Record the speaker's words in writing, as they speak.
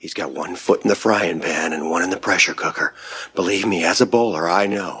He's got one foot in the frying pan and one in the pressure cooker. Believe me, as a bowler, I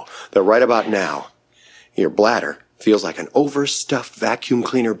know that right about now, your bladder feels like an overstuffed vacuum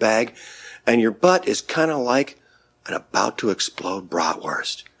cleaner bag, and your butt is kind of like an about to explode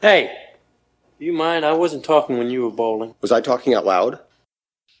bratwurst. Hey, do you mind? I wasn't talking when you were bowling. Was I talking out loud?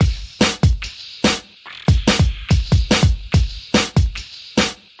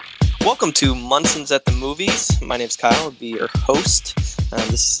 Welcome to Munson's at the Movies. My name's Kyle. I'll be your host.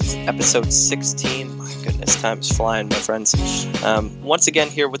 This is episode 16. My goodness, time is flying, my friends. Once again,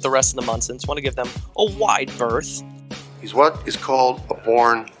 here with the rest of the Munsons. Want to give them a wide berth. He's what is called a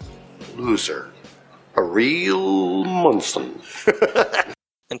born loser. A real Munson.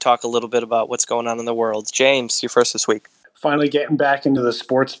 And talk a little bit about what's going on in the world. James, you're first this week. Finally getting back into the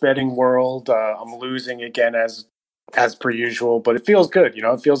sports betting world. I'm losing again as per usual, but it feels good. You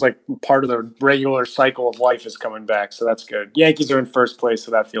know, it feels like part of the regular cycle of life is coming back, so that's good. Yankees are in first place,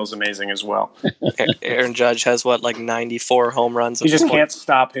 so that feels amazing as well. Aaron Judge has what, like 94 home runs? He just can't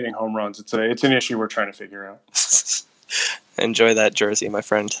stop hitting home runs. It's an issue we're trying to figure out. Enjoy that jersey, my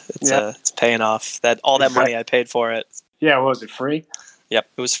friend. It's paying off. All that money I paid for it. Yeah, what was it, free? Yep,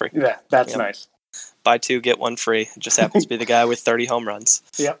 it was free. Yeah, that's nice. Buy two, get one free. It just happens to be the guy with 30 home runs.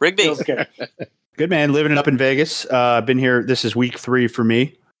 Yeah, Rigby. Feels good. Good, man. Living it up in Vegas. Been here. This is week 3 for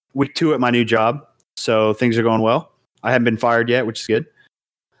me. Week 2 at my new job. So things are going well. I haven't been fired yet, which is good.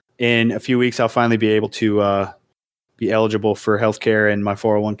 In a few weeks, I'll finally be able to be eligible for healthcare and my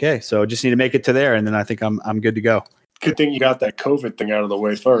 401k. So just need to make it to there, and then I think I'm good to go. Good thing you got that COVID thing out of the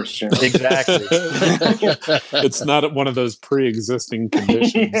way first. You know? Exactly. It's not one of those pre-existing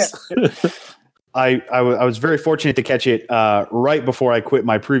conditions. Yeah. I was very fortunate to catch it right before I quit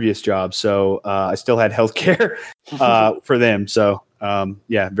my previous job. So I still had health care for them. So,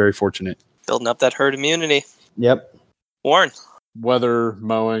 very fortunate. Building up that herd immunity. Yep. Warren. Weather,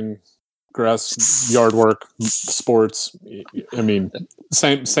 mowing, grass, yard work, sports. I mean,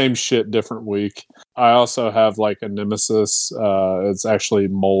 same shit, different week. I also have like a nemesis. It's actually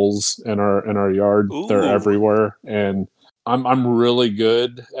moles in our yard. Ooh. They're everywhere, and I'm really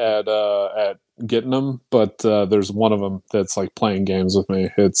good at getting them, but there's one of them that's like playing games with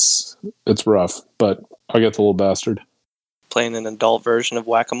me. It's rough, but I get the little bastard. Playing an adult version of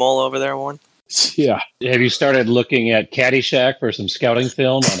Whack-A-Mole over there, Warren? Yeah. Have you started looking at Caddyshack for some scouting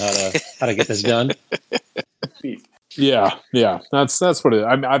film on how to get this done? Yeah. That's what it is.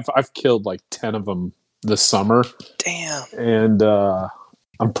 I mean, I've killed like 10 of them this summer. Damn. And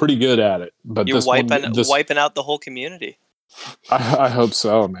I'm pretty good at it. But you're wiping out the whole community. I hope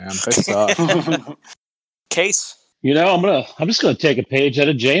so, man. They suck. Case. You know, I'm just gonna take a page out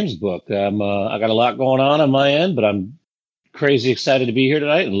of James' book. I got a lot going on my end, but I'm crazy excited to be here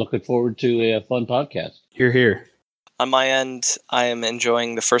tonight and looking forward to a fun podcast. Here. On my end, I am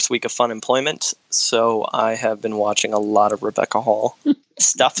enjoying the first week of fun employment, so I have been watching a lot of Rebecca Hall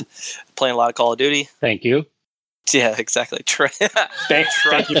stuff, playing a lot of Call of Duty. Thank you. Yeah, exactly.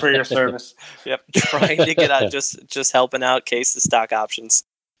 Thank you for your service. Yep, trying to get out, just helping out Case the stock options.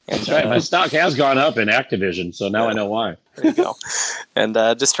 That's right. My stock has gone up in Activision, so now I know why. There you go. And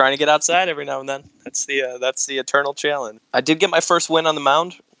just trying to get outside every now and then. That's the eternal challenge. I did get my first win on the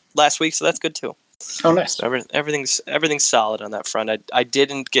mound last week, so that's good too. Oh, nice. So everything's solid on that front. I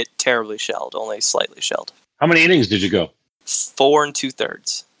didn't get terribly shelled, only slightly shelled. How many innings did you go? 4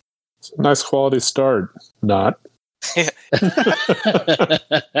 2/3. Nice quality start. Not. For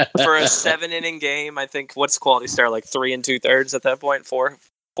a 7-inning game, I think what's quality start, like 3 2/3 at that point,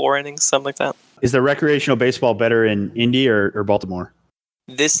 4 innings, something like that. Is the recreational baseball better in Indy or Baltimore?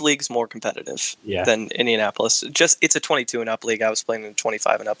 This league's more competitive than Indianapolis. It's a 22 and up league. I was playing in a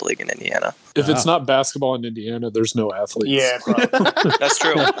 25 and up league in Indiana. If it's not basketball in Indiana, there's no athletes. Yeah, bro. That's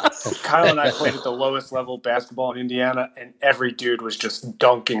true. Kyle and I played at the lowest level basketball in Indiana, and every dude was just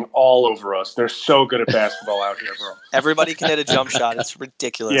dunking all over us. They're so good at basketball out here, bro. Everybody can hit a jump shot. It's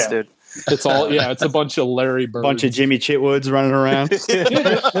ridiculous, dude. It's it's a bunch of Larry Birds. Bunch of Jimmy Chitwoods running around. We'll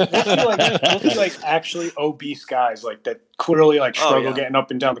see like actually obese guys like that clearly like struggle getting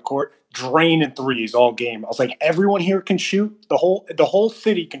up and down the court, draining threes all game. I was like, everyone here can shoot. The whole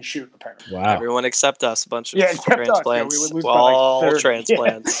city can shoot, apparently. Wow. Everyone except us, a bunch of except transplants. Us. Yeah, we would lose all by like 30.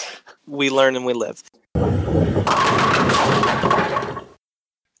 transplants. Yeah. We learn and we live.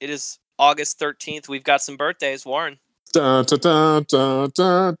 It is August 13th. We've got some birthdays, Warren. Dun, dun, dun, dun,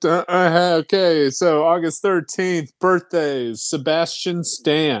 dun, dun. Okay, so August 13th, birthdays. Sebastian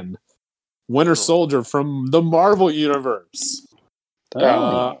Stan, Winter Soldier from the Marvel Universe.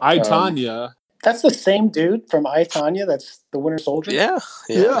 I, Tonya. That's the same dude from I, Tonya. That's the Winter Soldier? Yeah.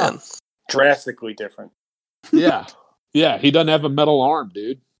 Man. Drastically different. Yeah. He doesn't have a metal arm,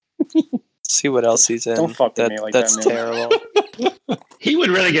 dude. See what else he's in. Don't fuck with me like that's that, man. terrible. He would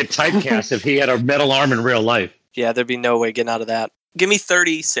really get typecast if he had a metal arm in real life. Yeah, there'd be no way getting out of that. Give me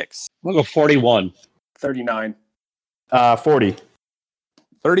 36. I'll go 41. 39. 40.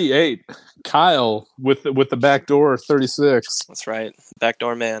 38. Kyle with the back door, 36. That's right.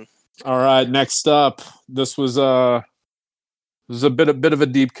 Backdoor man. All right, next up, this was a bit of a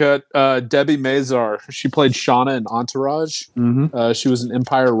deep cut. Debbie Mazar. She played Shauna in Entourage. Mm-hmm. She was in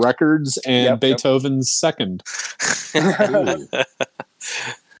Empire Records and Yep. Beethoven's second.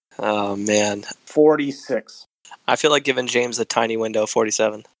 Oh, man. 46. I feel like giving James a tiny window,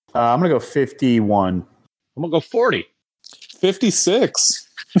 47. I'm going to go 51. I'm going to go 40. 56.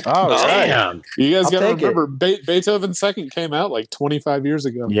 Oh, right. Damn. You guys I'll got to take it. remember, Beethoven's second came out like 25 years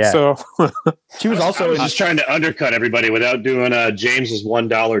ago. Yeah. So She was I also was in, just trying to undercut everybody without doing James's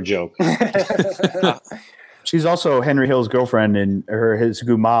 $1 joke. she's also Henry Hill's girlfriend and his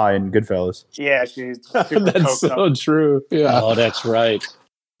guma in Goodfellas. Yeah, she's super that's coked so up. true. Yeah. Oh, that's right.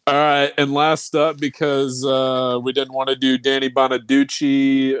 All right, and last up, because we didn't want to do Danny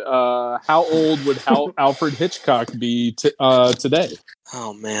Bonaducci, how old would Alfred Hitchcock be today?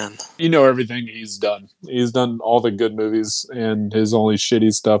 Oh, man. You know everything he's done. He's done all the good movies, and his only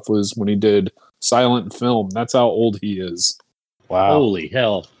shitty stuff was when he did silent film. That's how old he is. Wow. Holy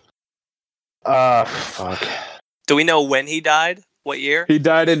hell. Fuck. Do we know when he died? What year? He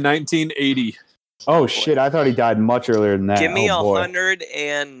died in 1980. Oh, shit. I thought he died much earlier than that. Give me oh, boy.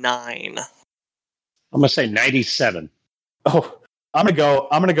 109. I'm going to say 97. Oh, I'm gonna go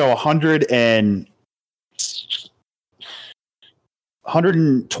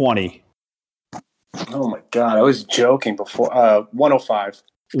 120. Oh my god, I was joking before. 105.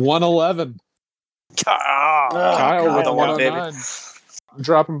 111. Ah, Kyle with another one, baby. 109.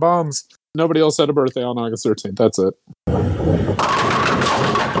 Dropping bombs. Nobody else had a birthday on August 13th. That's it.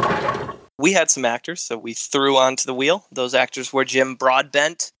 We had some actors that we threw onto the wheel. Those actors were Jim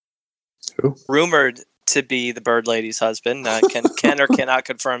Broadbent, Who? rumored to be the Bird Lady's husband. Can or cannot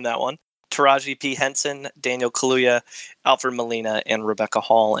confirm that one. Taraji P. Henson, Daniel Kaluuya, Alfred Molina, and Rebecca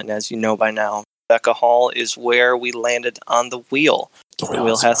Hall. And as you know by now, Rebecca Hall is where we landed on the wheel. The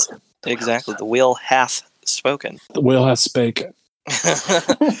wheel hath spoken. The wheel has spake.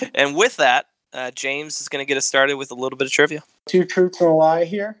 And with that, James is going to get us started with a little bit of trivia. 2 truths and a lie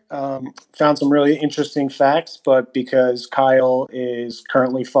here. Found some really interesting facts, but because Kyle is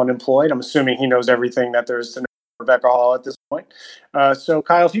currently fun employed, I'm assuming he knows everything that there is to know Rebecca Hall at this point. So,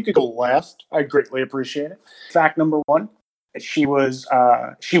 Kyle, if you could go last, I'd greatly appreciate it. Fact number 1. She once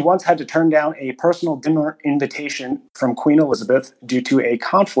had to turn down a personal dinner invitation from Queen Elizabeth due to a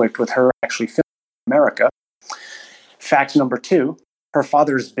conflict with her actually filming in America. Fact number 2, her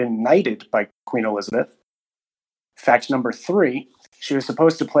father's been knighted by Queen Elizabeth. Fact number 3, she was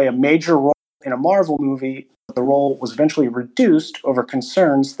supposed to play a major role in a Marvel movie, but the role was eventually reduced over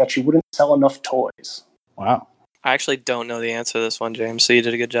concerns that she wouldn't sell enough toys. Wow. I actually don't know the answer to this one, James, so you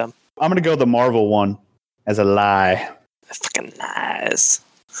did a good job. I'm gonna go the Marvel one as a lie. Fucking lies.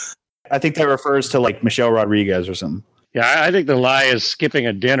 I think that refers to like Michelle Rodriguez or something. Yeah, I think the lie is skipping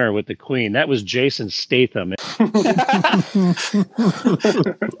a dinner with the Queen. That was Jason Statham.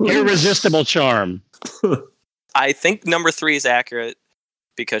 Irresistible charm. I think number 3 is accurate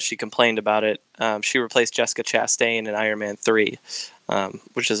because she complained about it. She replaced Jessica Chastain in Iron Man 3,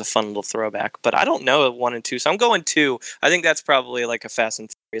 which is a fun little throwback. But I don't know 1 and 2, so I'm going 2. I think that's probably like a Fast and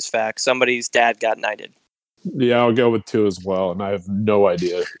Furious fact. Somebody's dad got knighted. Yeah, I'll go with 2 as well, and I have no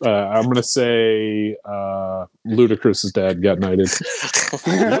idea. I'm going to say Ludacris's dad got knighted.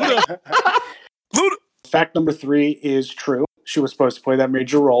 Fact number 3 is true. She was supposed to play that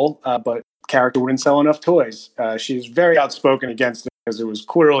major role, but character wouldn't sell enough toys. She's very outspoken against it because it was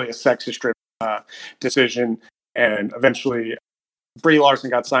clearly a sexist-driven decision, and eventually Brie Larson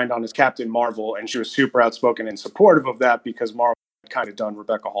got signed on as Captain Marvel, and she was super outspoken and supportive of that because Marvel had kind of done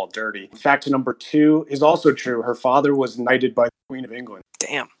Rebecca Hall dirty. Fact number 2 is also true. Her father was knighted by the Queen of England.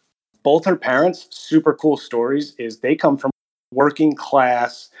 Damn. Both her parents, super cool stories, is they come from working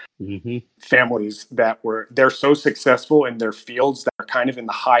class families they're so successful in their fields that are kind of in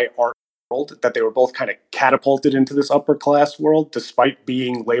the high art world that they were both kind of catapulted into this upper class world despite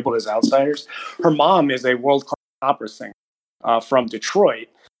being labeled as outsiders. Her mom is a world-class opera singer from Detroit,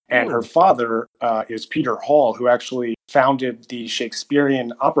 and her father is Peter Hall, who actually founded the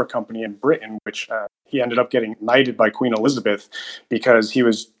Shakespearean Opera Company in Britain, which he ended up getting knighted by Queen Elizabeth because he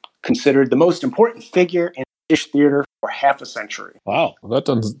was considered the most important figure in British theater for half a century. Wow. Well, that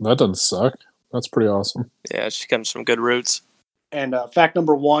doesn't suck. That's pretty awesome. Yeah, she comes from good roots. And fact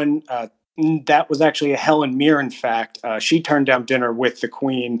number 1, That was actually a Helen Mirren fact. She turned down dinner with the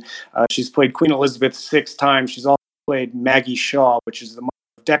Queen. She's played Queen Elizabeth 6 times. She's also played Maggie Shaw, which is the mother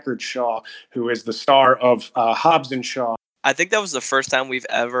of Deckard Shaw, who is the star of Hobbs and Shaw. I think that was the first time we've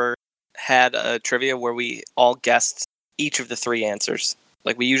ever had a trivia where we all guessed each of the 3 answers.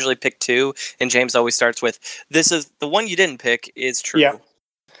 Like, we usually pick 2, and James always starts with, this is the one you didn't pick is true.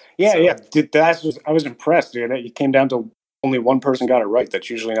 Yeah. Dude, I was impressed, dude. It came down to only one person got it right. That's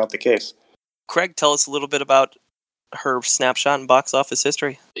usually not the case. Craig, tell us a little bit about her snapshot in box office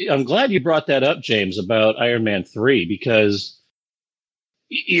history. I'm glad you brought that up, James, about Iron Man 3, because,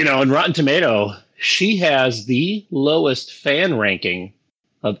 in Rotten Tomato, she has the lowest fan ranking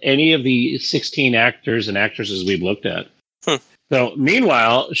of any of the 16 actors and actresses we've looked at. So,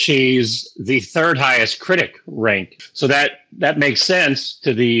 meanwhile, she's the 3rd highest critic rank. So that makes sense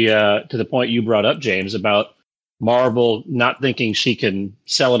to the point you brought up, James, about Marvel not thinking she can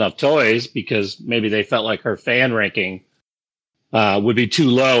sell enough toys because maybe they felt like her fan ranking would be too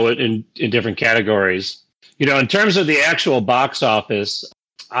low in different categories. In terms of the actual box office,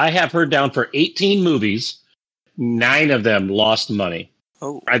 I have her down for 18 movies. 9 of them lost money.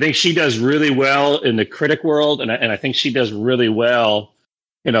 Oh, I think she does really well in the critic world, and I think she does really well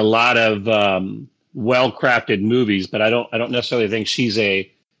in a lot of well-crafted movies. But I don't necessarily think she's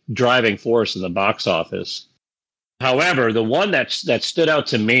a driving force in the box office. However, the one that stood out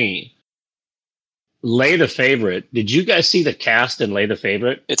to me, Lay the Favorite. Did you guys see the cast in Lay the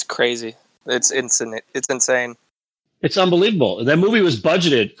Favorite? it's crazy. It's insane. It's insane. It's unbelievable. That movie was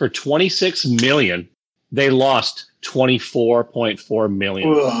budgeted for $26 million. They lost $24.4 million.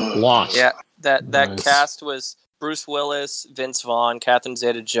 Ugh. Lost. Yeah, that Nice. cast was Bruce Willis, Vince Vaughn, Catherine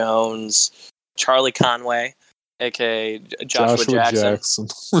Zeta-Jones, Charlie Conway, a.k.a. Joshua Jackson.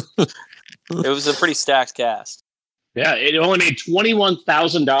 It was a pretty stacked cast. Yeah, it only made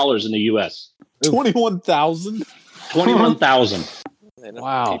 $21,000 in the U.S. 21,000. 21,000.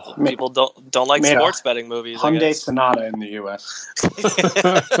 Wow. People don't like Made a sports betting movies. I Hyundai guess. Sonata in the U.S.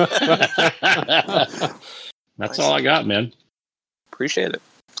 That's all I got, man. Appreciate it.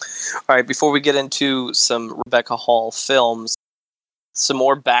 All right, before we get into some Rebecca Hall films, some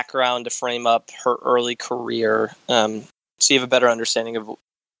more background to frame up her early career, so you have a better understanding of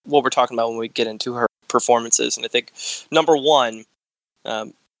what we're talking about when we get into her performances. And I think, number one,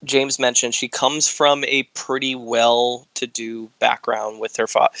 James mentioned she comes from a pretty well-to-do background with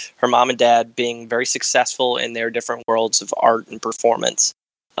her mom and dad being very successful in their different worlds of art and performance.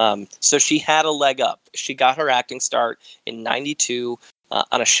 So she had a leg up. She got her acting start in 92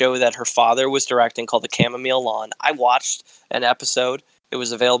 on a show that her father was directing called The Chamomile Lawn. I watched an episode. It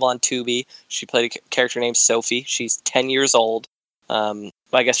was available on Tubi. She played a character named Sophie. She's 10 years old.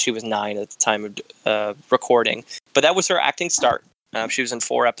 I guess she was 9 at the time of recording. But that was her acting start. She was in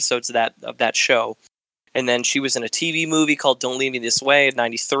 4 episodes of that show. And then she was in a TV movie called Don't Leave Me This Way in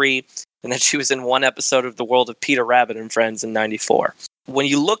 93. And then she was in 1 episode of The World of Peter Rabbit and Friends in 94. When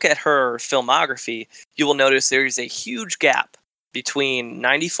you look at her filmography, you will notice there is a huge gap between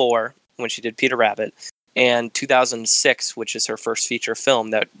 94, when she did Peter Rabbit, and 2006, which is her first feature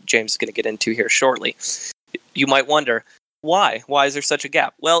film that James is going to get into here shortly. You might wonder, why? Why is there such a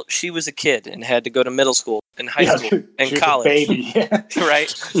gap? Well, she was a kid and had to go to middle school and high school and She was college. a baby.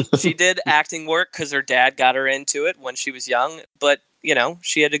 Right? She did acting work because her dad got her into it when she was young, but,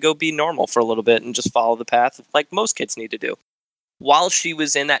 she had to go be normal for a little bit and just follow the path like most kids need to do. While she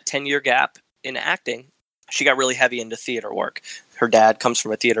was in that 10-year gap in acting, she got really heavy into theater work. Her dad comes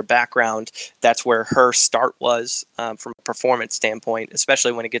from a theater background. That's where her start was from a performance standpoint,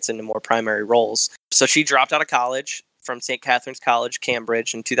 especially when it gets into more primary roles. So she dropped out of college from St. Catherine's College,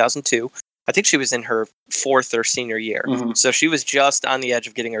 Cambridge in 2002. I think she was in her 4th or senior year. Mhm. So she was just on the edge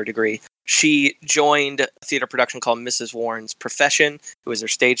of getting her degree. She joined a theater production called Mrs. Warren's Profession. It was her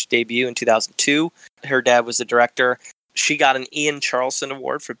stage debut in 2002. Her dad was the director. She got an Ian Charleson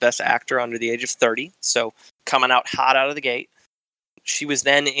Award for Best Actor under the age of 30, so coming out hot out of the gate. She was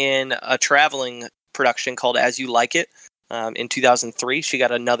then in a traveling production called As You Like It in 2003. She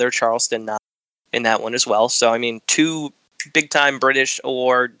got another Charleston nod in that one as well. So, 2 big-time British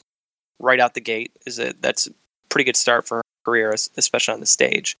award right out the gate. That's a pretty good start for her career, especially on the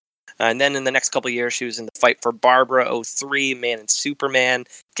stage. And then in the next couple of years, she was in The Fight for Barbara, 03, Man and Superman,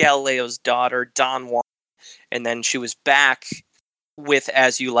 Galileo's Daughter, Don Juan. And then she was back with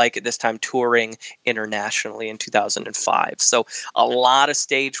As You Like It, this time touring internationally in 2005. So a lot of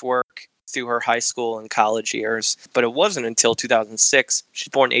stage work through her high school and college years. But it wasn't until 2006. She's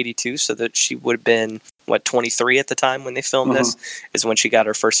born in 82, so that she would have been, 23 at the time when they filmed this, is when she got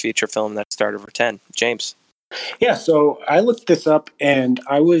her first feature film that started her 10. James. Yeah, so I looked this up and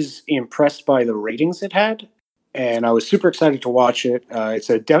I was impressed by the ratings it had, and I was super excited to watch it. It's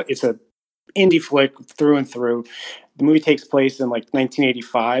a indie flick through and through. The movie takes place in like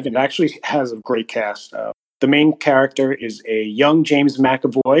 1985, and it actually has a great cast. The main character is a young James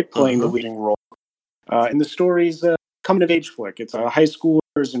McAvoy playing the leading role, and the story's a coming of age flick. It's a high schooler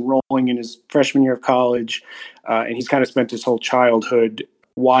is enrolling in his freshman year of college, and he's kind of spent his whole childhood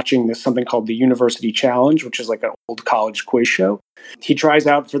watching this something called the University Challenge, which is like an old college quiz show. He tries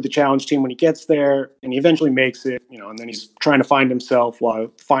out for the challenge team when he gets there, and he eventually makes it. And then he's trying to find himself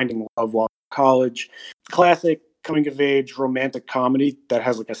while finding love while in college. Classic coming of age romantic comedy that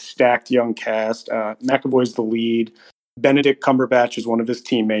has like a stacked young cast. McAvoy's the lead. Benedict Cumberbatch is one of his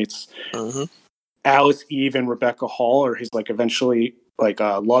teammates. Alice Eve and Rebecca Hall are his like eventually like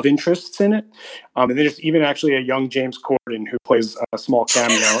love interests in it. And there's even actually a young James Corden who plays a small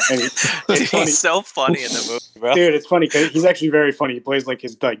cameo. And he's so funny in the movie, bro. Dude, it's funny because he's actually very funny. He plays like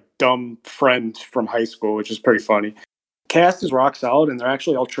his like dumb friend from high school, which is pretty funny. Cast is rock solid, and they're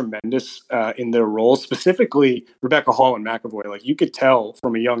actually all tremendous in their roles. Specifically, Rebecca Hall and McAvoy. Like you could tell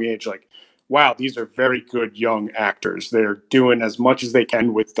from a young age, like, wow, these are very good young actors. They're doing as much as they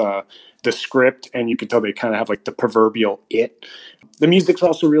can with the script, and you can tell they kind of have like the proverbial it. The music's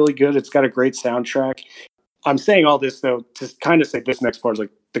also really good. It's got a great soundtrack. I'm saying all this though to kind of say this next part is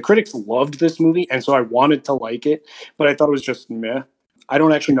like the critics loved this movie, and so I wanted to like it, but I thought it was just meh. I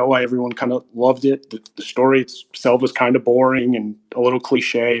don't actually know why everyone kind of loved it. The story itself was kind of boring and a little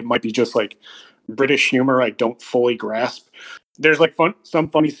cliche. It might be just like British humor I don't fully grasp. There's like some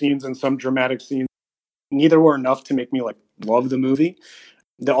funny scenes and some dramatic scenes. Neither were enough to make me like love the movie.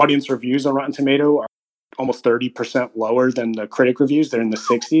 The audience reviews on Rotten Tomato are almost 30% lower than the critic reviews. They're in the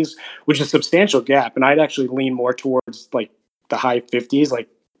 60s, which is a substantial gap. And I'd actually lean more towards like the high 50s. Like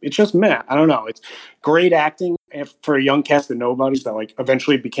it's just meh. I don't know. It's great acting for a young cast of nobodies that like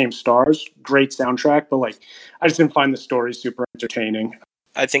eventually became stars. Great soundtrack, but like I just didn't find the story super entertaining.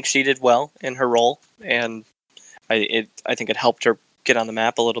 I think she did well in her role, and I think it helped her get on the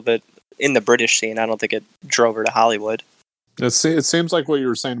map a little bit in the British scene. I don't think it drove her to Hollywood. It seems like what you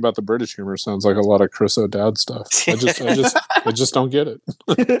were saying about the British humor sounds like a lot of Chris O'Dowd stuff. I just don't get it.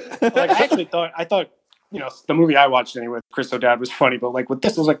 Like I thought the movie I watched anyway, Chris O'Dowd was funny, but like with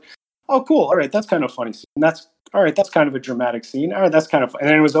this, I was like, oh, cool. All right, that's kind of funny scene. That's all right. That's kind of a dramatic scene. All right, that's kind of. And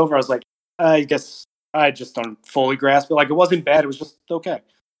then it was over. I was like, I guess I just don't fully grasp it. Like it wasn't bad. It was just okay.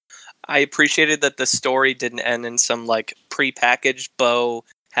 I appreciated that the story didn't end in some like pre-packaged bow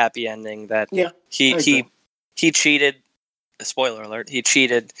happy ending. That he cheated. Spoiler alert: he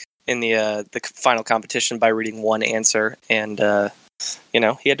cheated in the final competition by reading one answer, and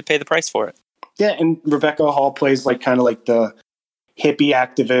he had to pay the price for it. Yeah, and Rebecca Hall plays like kind of like the hippie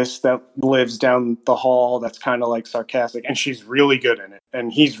activist that lives down the hall. That's kind of like sarcastic, and she's really good in it,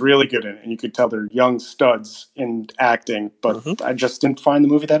 and he's really good in it, and you could tell they're young studs in acting. But I just didn't find the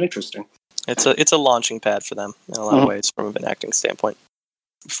movie that interesting. It's a launching pad for them in a lot of ways from an acting standpoint.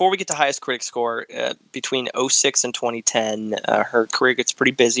 Before we get to highest critic score, between 2006 and 2010, her career gets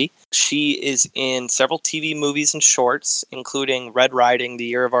pretty busy. She is in several TV movies and shorts, including Red Riding, The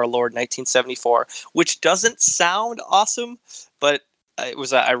Year of Our Lord, 1974, which doesn't sound awesome, but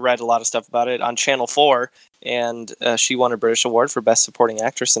I read a lot of stuff about it on Channel 4, and she won a British Award for Best Supporting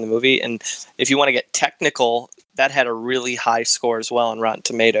Actress in the movie. And if you want to get technical, that had a really high score as well on Rotten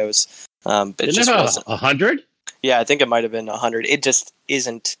Tomatoes. But it just wasn't 100. Yeah, I think it might have been 100. It just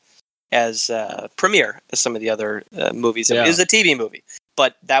isn't as premiere as some of the other movies. Yeah. It is a TV movie,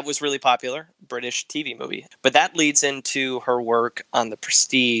 but that was really popular, British TV movie. But that leads into her work on The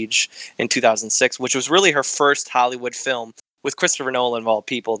Prestige in 2006, which was really her first Hollywood film with Christopher Nolan, of all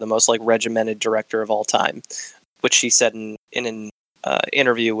people, the most like regimented director of all time, which she said in an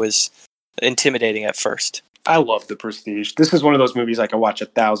interview was intimidating at first. I love The Prestige. This is one of those movies I can watch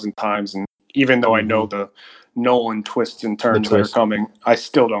 1,000 times, and even though I know the Nolan twists and turns that are coming, I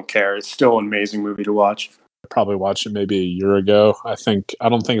still don't care. It's still an amazing movie to watch. I probably watched it maybe a year ago. I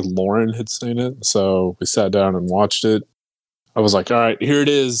don't think Lauren had seen it, so we sat down and watched it. I was like, all right, here it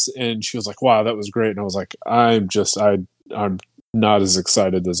is. And she was like, wow, that was great. And I was like, I'm not as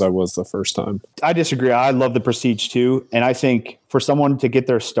excited as I was the first time. I disagree. I love The Prestige too. And I think for someone to get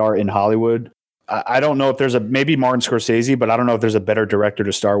their start in Hollywood, I don't know if there's maybe Martin Scorsese, but I don't know if there's a better director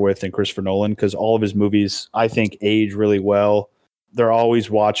to start with than Christopher Nolan, because all of his movies, I think, age really well. They're always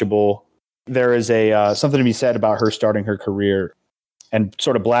watchable. There is something to be said about her starting her career and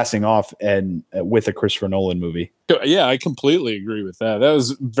sort of blasting off and with a Christopher Nolan movie. Yeah, I completely agree with that. That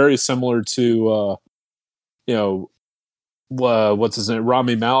was very similar to, what's his name,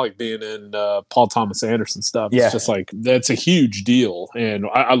 Rami Malek being in Paul Thomas Anderson stuff. Yeah. It's just like that's a huge deal, and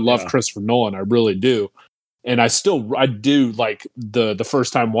I love Christopher Nolan, I really do. And I do like the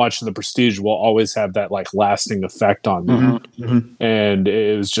first time watching The Prestige will always have that like lasting effect on me. Mm-hmm. And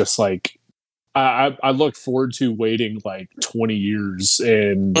it was just like I look forward to waiting like 20 years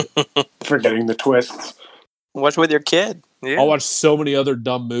and Forgetting the twists. Watch with your kid. Yeah. I'll watch so many other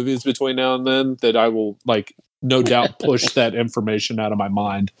dumb movies between now and then that I will like no doubt push that information out of my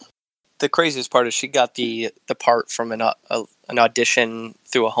mind. The craziest part is she got the part from an audition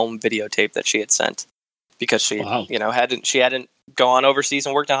through a home videotape that she had sent, because she hadn't gone overseas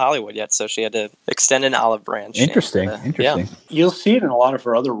and worked in Hollywood yet, so she had to extend an olive branch. Interesting. Yeah. You'll see it in a lot of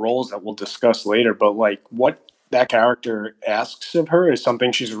her other roles that we'll discuss later, but like what that character asks of her is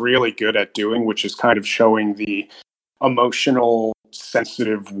something she's really good at doing, which is kind of showing the emotional,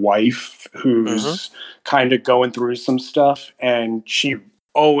 sensitive wife who's kind of going through some stuff, and she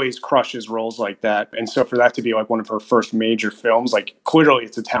always crushes roles like that. And so for that to be like one of her first major films, like clearly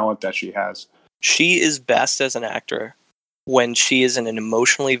it's a talent that she has. She is best as an actor when she is in an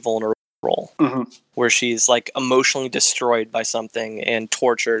emotionally vulnerable role, where she's like emotionally destroyed by something and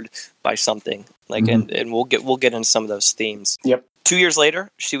tortured by something. Like, and we'll get into some of those themes. Yep. 2 years later,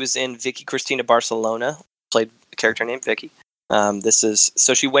 she was in Vicky Cristina Barcelona, played a character named Vicky.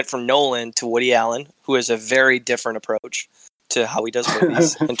 So she went from Nolan to Woody Allen, who has a very different approach to how he does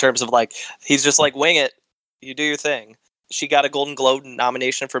movies in terms of like, he's just like, wing it, you do your thing. She got a Golden Globe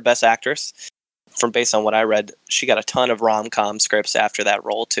nomination for Best Actress. From based on what I read, she got a ton of rom-com scripts after that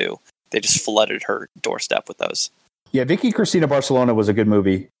role too. They just flooded her doorstep with those. Yeah, Vicky Cristina Barcelona was a good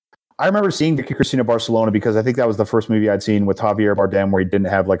movie. I remember seeing Vicky Cristina Barcelona because I think that was the first movie I'd seen with Javier Bardem where he didn't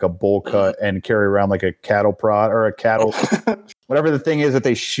have like a bowl cut and carry around like a cattle prod or a cattle, whatever the thing is that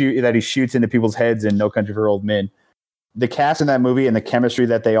he shoots into people's heads in No Country for Old Men. The cast in that movie and the chemistry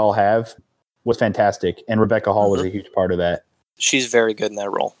that they all have was fantastic, and Rebecca Hall was a huge part of that. She's very good in that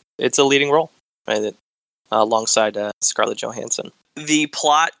role. It's a leading role, right? Alongside Scarlett Johansson. The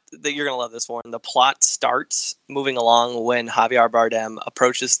plot, that you're going to love this one, the plot starts moving along when Javier Bardem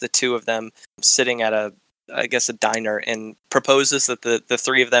approaches the two of them sitting at a diner and proposes that the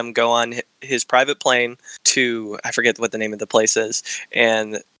three of them go on his private plane to, I forget what the name of the place is,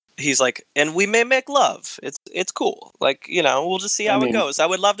 and he's like, and we may make love. It's cool. Like, we'll just see how it goes. I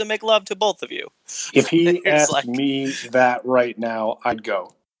would love to make love to both of you. If he asked me that right now, I'd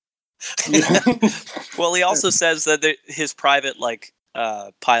go. Well, he also says that his private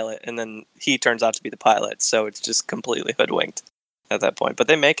pilot, and then he turns out to be the pilot, so it's just completely hoodwinked at that point. But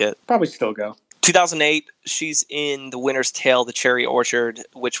they make it. Probably still go. 2008, she's in The Winter's Tale, The Cherry Orchard,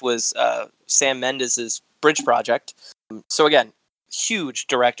 which was Sam Mendes' Bridge project. So again, huge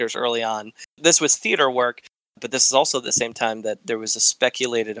directors early on. This was theater work, but this is also the same time that there was a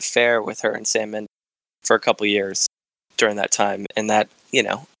speculated affair with her and Sam Mendes for a couple years during that time, and that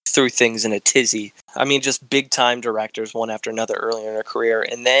threw things in a tizzy. I mean, just big time directors, one after another earlier in her career.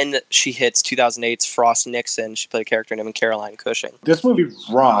 And then she hits 2008's Frost Nixon. She played a character named Caroline Cushing. This movie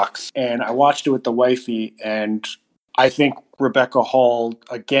rocks, and I watched it with the wifey, and I think Rebecca Hall,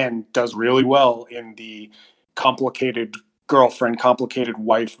 again, does really well in the complicated girlfriend, complicated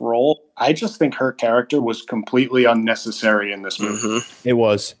wife role. I just think her character was completely unnecessary in this movie. It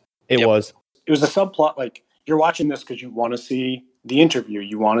was. It was. It was a subplot, like, you're watching this because you want to see the interview,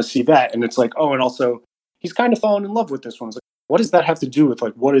 you want to see that, and it's like, oh, and also he's kind of fallen in love with this one. It's like, what does that have to do with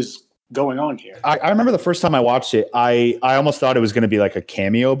like what is going on here? I remember the first time I watched it, I almost thought it was going to be like a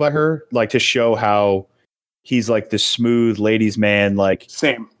cameo by her, like to show how he's like this smooth ladies man, like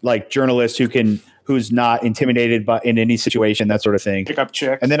journalist who's not intimidated by in any situation, that sort of thing. Pick up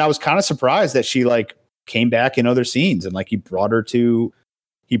chicks. And then I was kind of surprised that she like came back in other scenes, and like he brought her to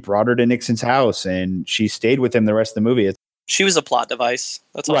Nixon's house, and she stayed with him the rest of the movie. She was a plot device.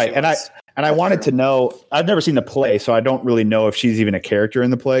 That's all. Right. And I wanted to know, I've never seen the play, so I don't really know if she's even a character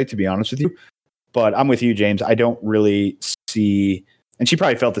in the play, to be honest with you. But I'm with you, James. I don't really see, and she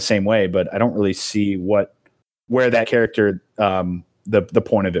probably felt the same way, but I don't really see where that character, the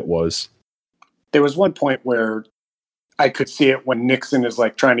point of it was. There was one point where I could see it when Nixon is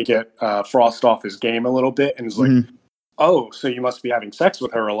like trying to get Frost off his game a little bit, and is like, oh, so you must be having sex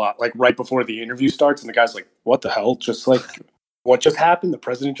with her a lot, like right before the interview starts. And the guy's like, what the hell? Just like, what just happened? The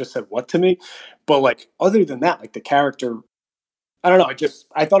president just said what to me? But like, other than that, like the character, I don't know.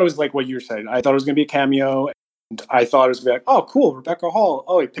 I thought it was like what you were saying. I thought it was going to be a cameo. And I thought it was going to be like, oh, cool, Rebecca Hall.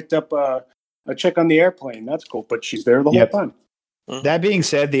 Oh, he picked up a chick on the airplane. That's cool. But she's there the whole time. That being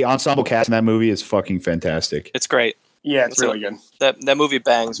said, the ensemble cast in that movie is fucking fantastic. It's great. Yeah, it's really good. That movie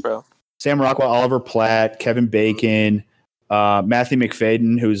bangs, bro. Sam Rockwell, Oliver Platt, Kevin Bacon, Matthew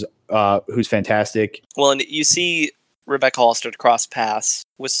McFadden, who's fantastic. Well, and you see Rebecca Hall start to cross paths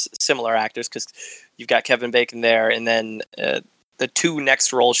with similar actors because you've got Kevin Bacon there, and then the two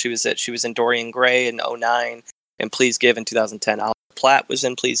next roles she was in Dorian Gray in 2009 and Please Give in 2010. Oliver Platt was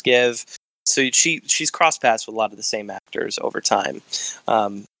in Please Give. So she's cross paths with a lot of the same actors over time.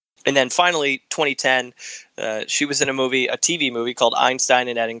 And then finally, 2010, she was in a TV movie called Einstein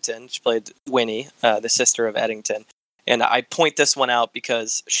in Eddington. She played Winnie, the sister of Eddington. And I point this one out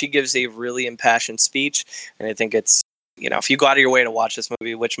because she gives a really impassioned speech. And I think it's, if you go out of your way to watch this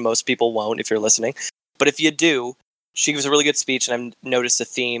movie, which most people won't if you're listening, but if you do, she gives a really good speech. And I've noticed a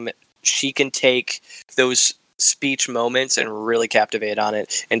theme. She can take those speech moments and really captivate on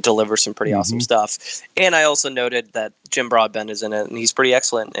it and deliver some pretty awesome stuff. And I also noted that Jim Broadbent is in it, and he's pretty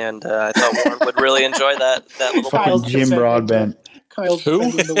excellent. And I thought Warren would really enjoy that little Fucking Jim Broadbent. Kyle's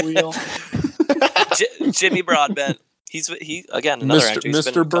Who? the wheel. Jimmy Broadbent. He again, another actor.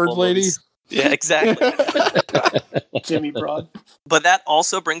 Mr. Bird Lady. Movies. Yeah, exactly. Jimmy Broad. But that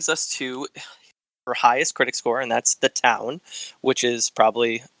also brings us to her highest critic score, and that's The Town, which is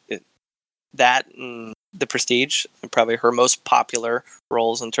probably that and The Prestige, and probably her most popular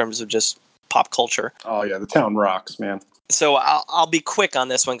roles in terms of just pop culture. Oh yeah, The Town rocks, man. So I'll be quick on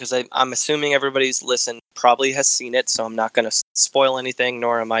this one because I'm assuming everybody's listened probably has seen it, so I'm not going to spoil anything,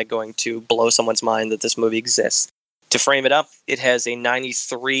 nor am I going to blow someone's mind that this movie exists. To frame it up, it has a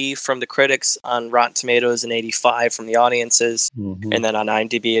 93 from the critics on Rotten Tomatoes and 85 from the audiences, and then on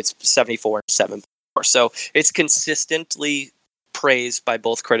IMDb it's 74 and 7.4. So it's consistently praised by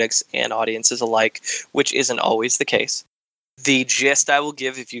both critics and audiences alike, which isn't always the case. The gist I will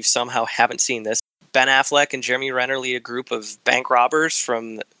give, if you somehow haven't seen this, Ben Affleck and Jeremy Renner lead a group of bank robbers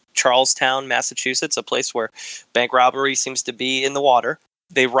from Charlestown, Massachusetts, a place where bank robbery seems to be in the water.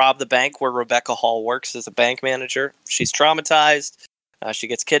 They rob the bank where Rebecca Hall works as a bank manager. She's traumatized. She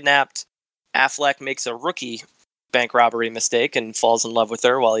gets kidnapped. Affleck makes a rookie bank robbery mistake and falls in love with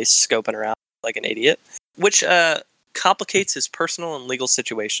her while he's scoping her out like an idiot, which complicates his personal and legal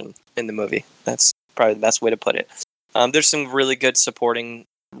situation in the movie. That's probably the best way to put it. There's some really good supporting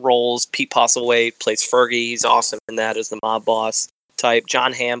roles. Pete Postlethwaite plays Fergie. He's awesome in that as the mob boss type.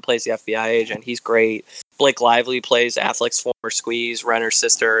 John Hamm plays the FBI agent. He's great. Blake Lively plays Affleck's former squeeze, Renner's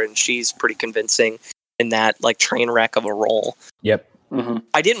sister, and she's pretty convincing in that like train wreck of a role. Yep.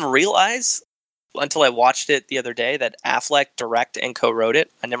 I didn't realize until I watched it the other day that Affleck direct and co-wrote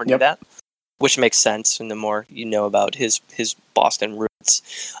it. I never knew that, which makes sense. And the more you know about his Boston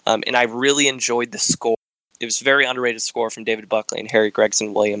roots, and I really enjoyed the score. It was a very underrated score from David Buckley and Harry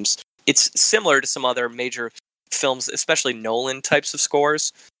Gregson Williams. It's similar to some other major films, especially Nolan types of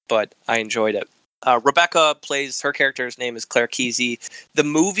scores, but I enjoyed it. Rebecca plays, her character's name is Claire Kesey. The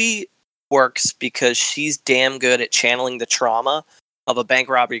movie works because she's damn good at channeling the trauma of a bank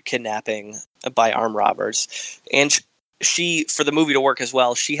robbery kidnapping by armed robbers. And she, for the movie to work as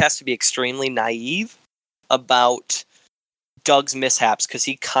well, she has to be extremely naive about Doug's mishaps because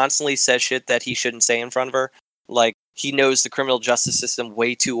he constantly says shit that he shouldn't say in front of her. Like, he knows the criminal justice system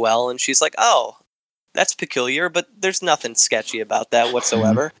way too well, and she's like, oh, that's peculiar, but there's nothing sketchy about that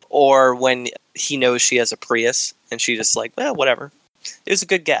whatsoever. Or when he knows she has a Prius, and she just like, well, whatever. It was a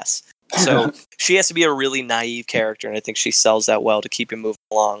good guess. So she has to be a really naive character, and I think she sells that well to keep him moving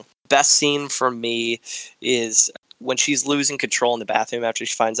along. Best scene for me is when she's losing control in the bathroom after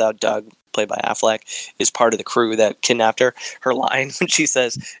she finds out Doug, played by Affleck, is part of the crew that kidnapped her. Her line when she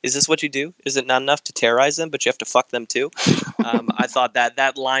says, "Is this what you do? Is it not enough to terrorize them, but you have to fuck them too?" I thought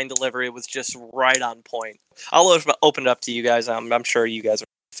that line delivery was just right on point. I'll open it up to you guys. I'm sure you guys are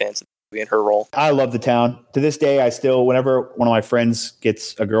fans of the movie and her role. I love The Town. To this day, I still, whenever one of my friends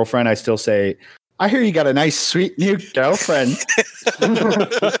gets a girlfriend, I still say, I hear you got a nice, sweet new girlfriend.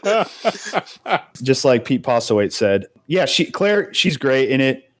 Just like Pete Postlethwaite said. Yeah, Claire, she's great in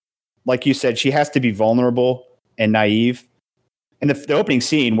it. Like you said, she has to be vulnerable and naive. And the opening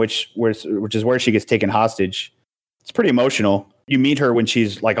scene, which is where she gets taken hostage, it's pretty emotional. You meet her when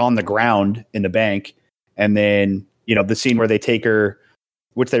she's like on the ground in the bank. And then, the scene where they take her,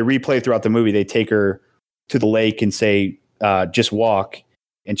 which they replay throughout the movie, they take her to the lake and say, just walk.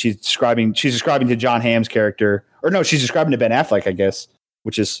 And she's describing to John Hamm's character, or no, she's describing to Ben Affleck, I guess,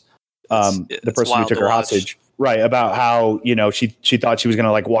 which is the person who took her hostage. Right. About how, she thought she was going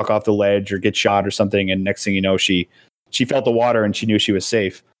to like walk off the ledge or get shot or something. And next thing you know, she felt the water and she knew she was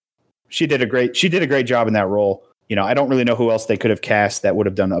safe. She did a great job in that role. I don't really know who else they could have cast that would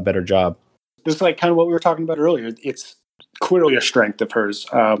have done a better job. This is like kind of what we were talking about earlier. It's clearly a strength of hers.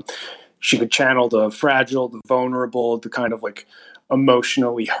 She could channel the fragile, the vulnerable, the kind of like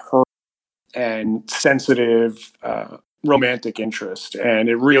emotionally hurt and sensitive romantic interest, and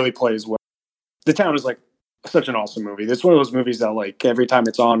it really plays well. The Town is like such an awesome movie. It's one of those movies that like every time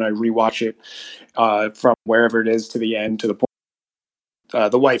it's on, I rewatch it from wherever it is to the end to the point.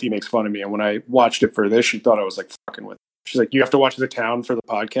 The wifey makes fun of me, and when I watched it for this, she thought I was like fucking with it. She's like, "You have to watch The Town for the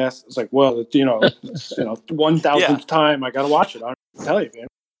podcast." It's like, well, 1,000th time I got to watch it. I'll tell you, man.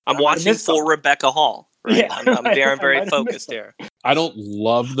 I'm watching for Rebecca Hall. Right? Yeah, I'm very focused here. I don't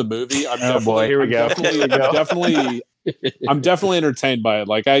love the movie. Here we go. I'm definitely entertained by it.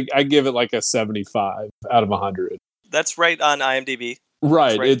 Like I give it like a 75 out of 100. That's right on IMDb.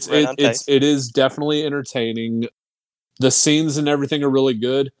 Right. It is definitely entertaining. The scenes and everything are really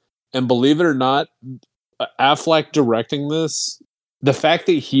good. And believe it or not, Affleck directing this, the fact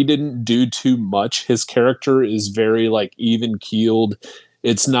that he didn't do too much, his character is very like even keeled.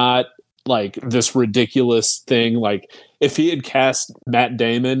 It's not like this ridiculous thing. Like if he had cast Matt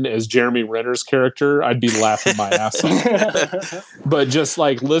Damon as Jeremy Renner's character, I'd be laughing my ass off. But just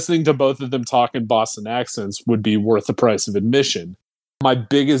like listening to both of them talk in Boston accents would be worth the price of admission. My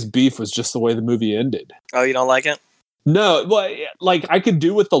biggest beef was just the way the movie ended. Oh, you don't like it? No, well, like I could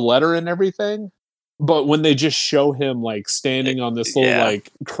do with the letter and everything, but when they just show him like standing on this little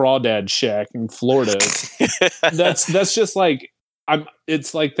like crawdad shack in Florida, that's just like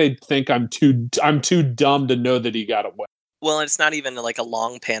it's like they think I'm too dumb to know that he got away. Well, it's not even like a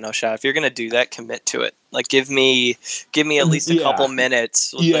long pano shot. If you're gonna do that, commit to it. Like give me at least a couple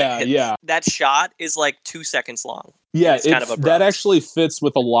minutes. Yeah. That shot is like 2 seconds long. Yeah, it's kind of abrupt. That actually fits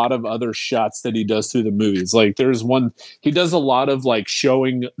with a lot of other shots that he does through the movies. Like there's one, he does a lot of like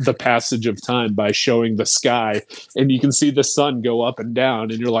showing the passage of time by showing the sky, and you can see the sun go up and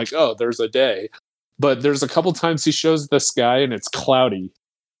down, and you're like, oh, there's a day. But there's a couple times he shows the sky and it's cloudy,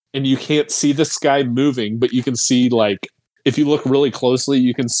 and you can't see the sky moving, but you can see like, if you look really closely,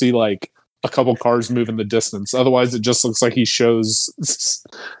 you can see like a couple cars move in the distance. Otherwise, it just looks like he just shows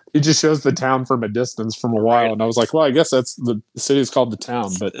the town from a distance from a while. Right. And I was like, well, I guess that's the city is called The Town,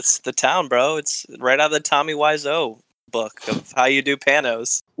 but it's The Town, bro. It's right out of the Tommy Wiseau book of how you do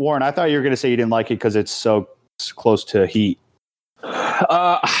panos. Warren, I thought you were going to say you didn't like it because it's so close to Heat.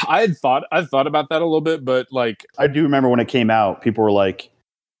 I thought about that a little bit, but like I do remember when it came out, people were like,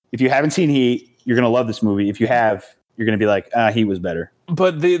 if you haven't seen Heat, you're going to love this movie. If you have, you're going to be like, Heat was better.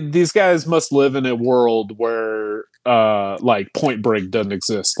 But these guys must live in a world where like Point Break doesn't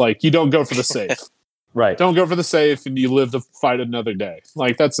exist. Like you don't go for the safe. Right. Don't go for the safe and you live to fight another day.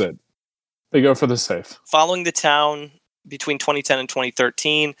 Like that's it. They go for the safe. Following The Town between 2010 and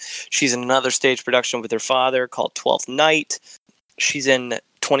 2013, she's in another stage production with her father called 12th Night. She's in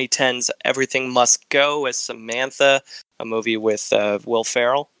 2010's Everything Must Go as Samantha, a movie with Will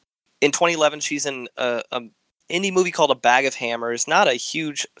Ferrell. In 2011, she's in a indie movie called A Bag of Hammers. Not a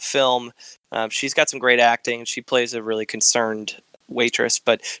huge film. She's got some great acting. She plays a really concerned waitress,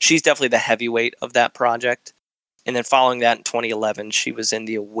 but she's definitely the heavyweight of that project. And then following that in 2011, she was in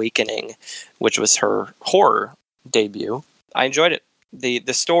The Awakening, which was her horror debut. I enjoyed it. The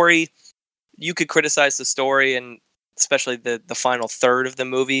story, you could criticize the story and especially the final third of the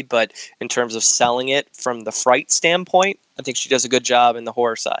movie, but in terms of selling it from the fright standpoint, I think she does a good job in the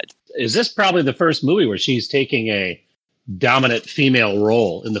horror side. Is this probably the first movie where she's taking a dominant female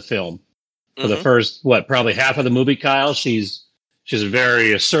role in the film? For the first, probably half of the movie, Kyle, she's a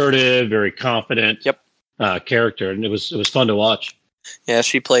very assertive, very confident character, and it was fun to watch. Yeah,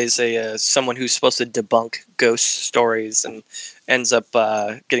 she plays someone who's supposed to debunk ghost stories and ends up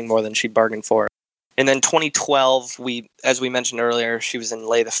getting more than she bargained for. And then 2012, as we mentioned earlier, she was in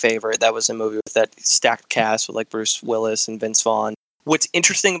Lay the Favorite. That was a movie with that stacked cast with like Bruce Willis and Vince Vaughn. What's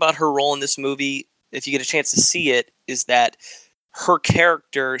interesting about her role in this movie, if you get a chance to see it, is that her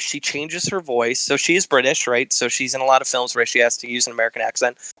character, she changes her voice. So she is British, right? So she's in a lot of films where she has to use an American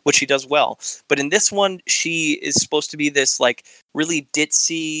accent, which she does well. But in this one, she is supposed to be this like really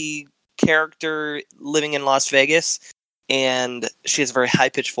ditzy character living in Las Vegas. And she has a very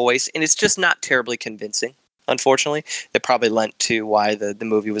high-pitched voice, and it's just not terribly convincing, unfortunately. It probably lent to why the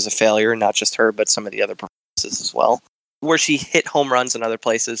movie was a failure, not just her, but some of the other performances as well. Where she hit home runs in other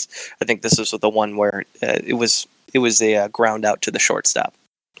places, I think this was the one where it was a ground out to the shortstop.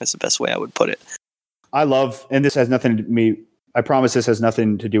 That's the best way I would put it. I love, and this has nothing to me. I promise this has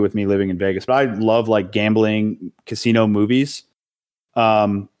nothing to do with me living in Vegas, but I love like gambling casino movies.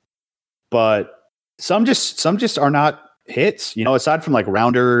 But some just are not hits, aside from like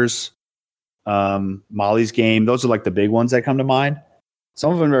Rounders, Molly's Game. Those are like the big ones that come to mind.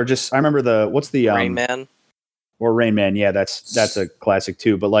 Some of them are just, I remember what's the Rain Man or Rain Man. Yeah, that's a classic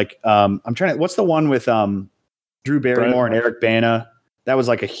too. But like, what's the one with Drew Barrymore and Eric Bana? That was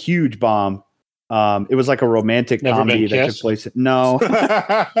like a huge bomb. It was like a romantic Never comedy Been that took Kissed? place. No.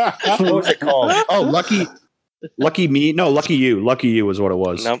 What was it called? Oh, Lucky Me. No, Lucky You. Lucky You was what it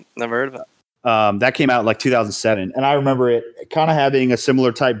was. Nope, never heard of it. That came out like 2007, and I remember it kind of having a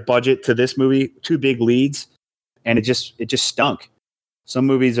similar type budget to this movie, 2 big leads, and it just stunk. Some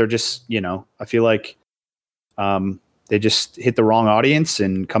movies are just, I feel like they just hit the wrong audience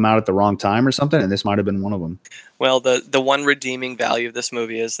and come out at the wrong time or something, and this might have been one of them. Well, the one redeeming value of this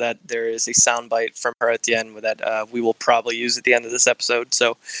movie is that there is a soundbite from her at the end that we will probably use at the end of this episode.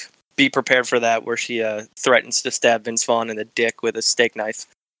 So be prepared for that, where she threatens to stab Vince Vaughn in the dick with a steak knife.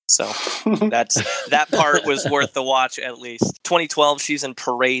 So that part was worth the watch at least. 2012, she's in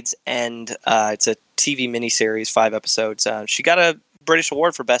Parade's End. It's a TV miniseries, 5 episodes. She got a British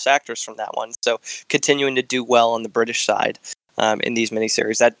award for Best Actress from that one. So continuing to do well on the British side in these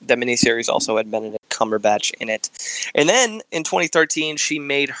miniseries. That miniseries also had Benedict Cumberbatch in it. And then in 2013, she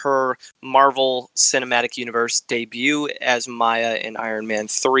made her Marvel Cinematic Universe debut as Maya in Iron Man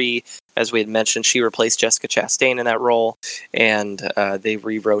 3. As we had mentioned, she replaced Jessica Chastain in that role, and they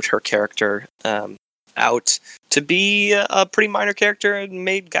rewrote her character out to be a pretty minor character and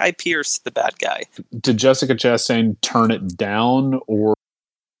made Guy Pearce the bad guy. Did Jessica Chastain turn it down, or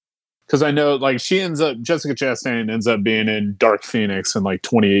because I know like Jessica Chastain ends up being in Dark Phoenix in like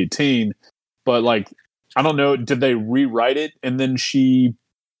 2018, but like I don't know, did they rewrite it and then she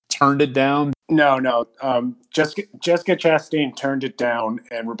turned it down? No. Jessica Chastain turned it down,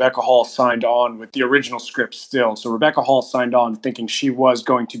 and Rebecca Hall signed on with the original script still. So Rebecca Hall signed on thinking she was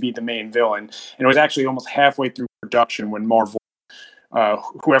going to be the main villain, and it was actually almost halfway through production when Marvel,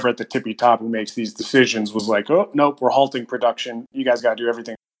 whoever at the tippy top who makes these decisions, was like, "Oh nope, we're halting production. You guys got to do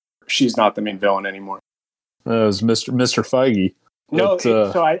everything. She's not the main villain anymore." It was Mr. Feige. No,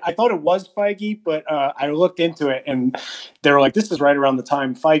 so I thought it was Feige, but I looked into it, and they were like, this is right around the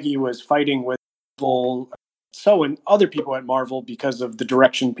time Feige was fighting with people, and other people at Marvel because of the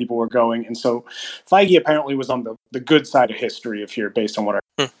direction people were going. And so Feige apparently was on the good side of history of here, based on what I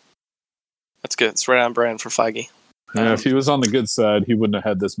heard. That's good. It's right on brand for Feige. Yeah, if he was on the good side, he wouldn't have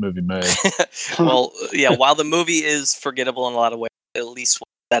had this movie made. Well, yeah, while the movie is forgettable in a lot of ways, at least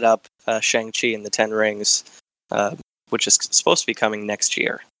we'll set up Shang-Chi and the Ten Rings, which is supposed to be coming next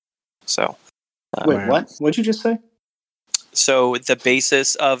year. So, Wait, what? What'd you just say? So the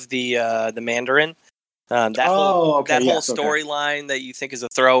basis of the Mandarin, that whole storyline that you think is a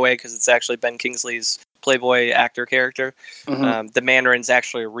throwaway because it's actually Ben Kingsley's Playboy actor character, the Mandarin's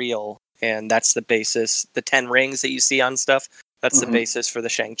actually real, and that's the basis. The 10 rings that you see on stuff, that's the basis for the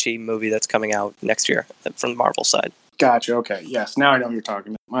Shang-Chi movie that's coming out next year from the Marvel side. Gotcha. Okay. Yes. Now I know what you're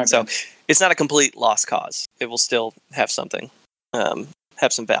talking about. So it's not a complete lost cause. It will still have something,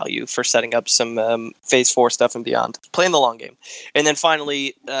 have some value for setting up some Phase 4 stuff and beyond. Playing the long game. And then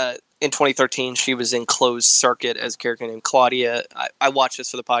finally, in 2013, she was in Closed Circuit as a character named Claudia. I watched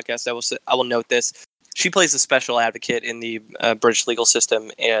this for the podcast. I will note this. She plays a special advocate in the British legal system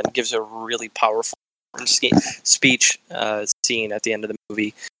and gives a really powerful speech scene at the end of the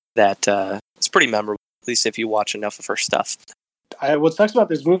movie that is pretty memorable, at least if you watch enough of her stuff. What sucks about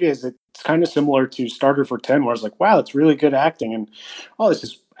this movie is it's kind of similar to Starter for 10, where it's like, wow, it's really good acting, and this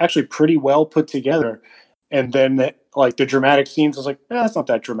is actually pretty well put together. And then the dramatic scenes, I was like, that's not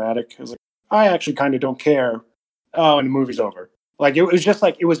that dramatic. I was like, I actually kind of don't care. Oh, and the movie's over. Like, it was just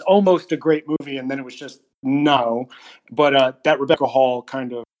like, it was almost a great movie, and then it was just no. But that Rebecca Hall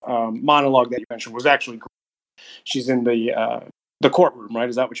kind of monologue that you mentioned was actually great. She's in the courtroom, right?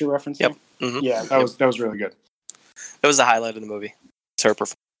 Is that what you're referencing? Yep. Mm-hmm. Yeah, that was really good. It was the highlight of the movie. It's her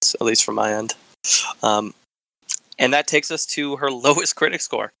performance, at least from my end. And that takes us to her lowest critic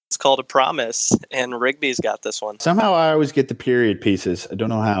score. It's called A Promise, and Rigby's got this one. Somehow I always get the period pieces. I don't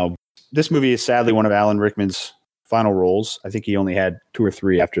know how. This movie is sadly one of Alan Rickman's final roles. I think he only had 2 or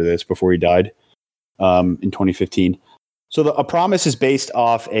 3 after this before he died in 2015. So A Promise is based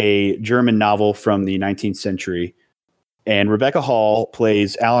off a German novel from the 19th century. And Rebecca Hall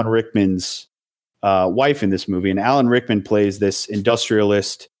plays Alan Rickman's wife in this movie. And Alan Rickman plays this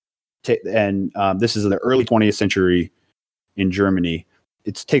industrialist. And this is in the early 20th century in Germany.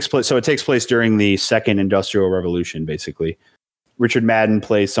 It takes place during the Second Industrial Revolution, basically. Richard Madden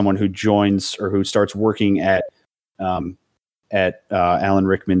plays someone who joins or who starts working at Alan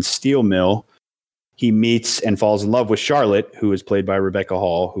Rickman's steel mill. He meets and falls in love with Charlotte, who is played by Rebecca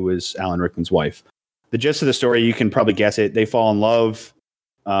Hall, who is Alan Rickman's wife. The gist of the story, you can probably guess it. They fall in love.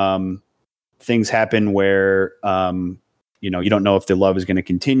 Things happen where you don't know if the love is going to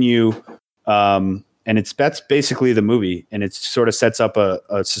continue. And that's basically the movie. And it sort of sets up a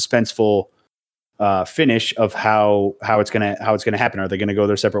suspenseful finish of how it's gonna happen. Are they gonna go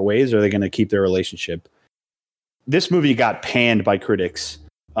their separate ways, or are they gonna keep their relationship? This movie got panned by critics,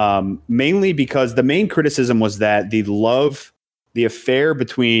 mainly because the main criticism was that the affair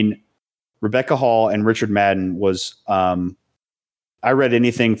between Rebecca Hall and Richard Madden was, I read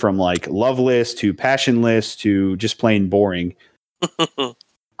anything from like loveless to passionless to just plain boring.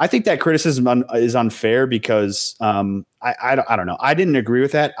 I think that criticism is unfair because I don't know. I didn't agree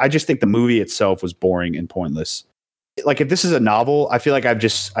with that. I just think the movie itself was boring and pointless. Like if this is a novel, I feel like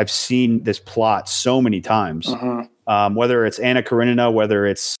I've seen this plot so many times. Whether it's Anna Karenina, whether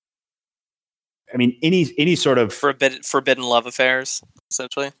it's, I mean, any sort of forbidden love affairs,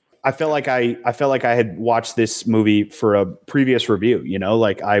 essentially. I felt like I had watched this movie for a previous review. You know,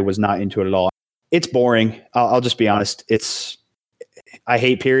 like I was not into it at all. It's boring. I'll just be honest. I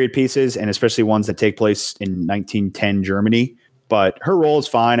hate period pieces, and especially ones that take place in 1910 Germany. But her role is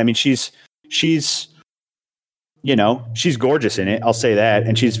fine. I mean, she's you know, she's gorgeous in it. I'll say that,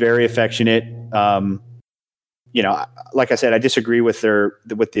 and she's very affectionate. You know, like I said, I disagree with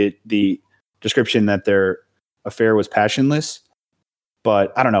the description that their affair was passionless.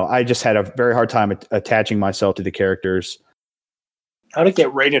 But I don't know. I just had a very hard time attaching myself to the characters. How'd it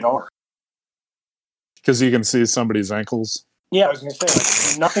get rated R? Because you can see somebody's ankles. Yeah, I was going to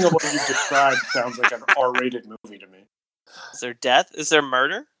say, like, nothing of what you described sounds like an R-rated movie to me. Is there death? Is there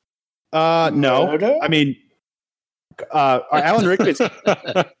murder? No. Murder? I mean, Alan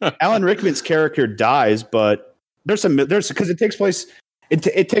Rickman's character dies, but there's because it takes place.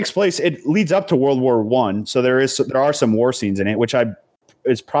 It leads up to World War I, so there are some war scenes in it, which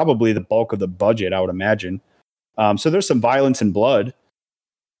is probably the bulk of the budget, I would imagine. So there's some violence and blood.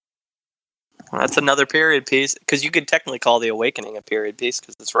 Well, that's another period piece, because you could technically call The Awakening a period piece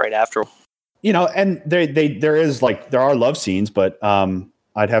because it's right after. You know, and there are love scenes, but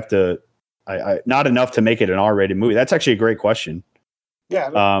I'd have to, not enough to make it an R-rated movie. That's actually a great question.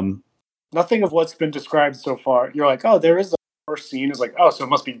 Yeah. Nothing of what's been described so far. You're like, oh, there is a first scene is like, oh, so it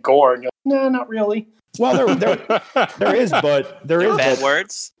must be gore. And you're like, no, not really. Well, there is, but there is bad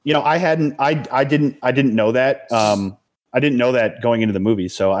words. You know, I didn't know that. I didn't know that going into the movie,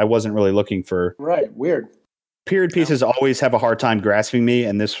 so I wasn't really looking for. Right, weird. Period pieces always have a hard time grasping me,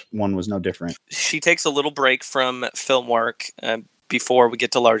 and this one was no different. She takes a little break from film work before we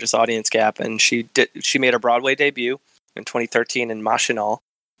get to Largest Audience Gap, and she made her Broadway debut in 2013 in Machinal.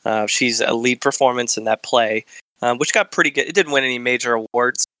 She's a lead performance in that play, which got pretty good. It didn't win any major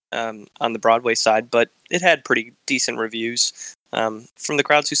awards on the Broadway side, but it had pretty decent reviews from the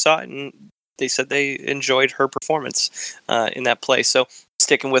crowds who saw it, and they said they enjoyed her performance in that play. So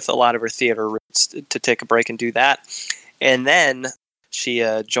sticking with a lot of her theater roots to take a break and do that. And then she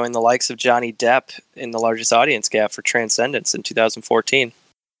joined the likes of Johnny Depp in The Largest Audience Gap for Transcendence in 2014.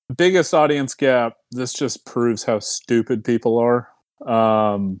 Biggest audience gap. This just proves how stupid people are.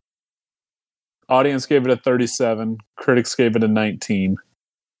 Audience gave it a 37. Critics gave it a 19.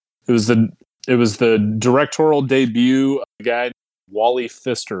 It was the directorial debut of a guy named Wally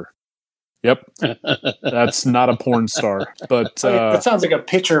Pfister. Yep, that's not a porn star, but that sounds like a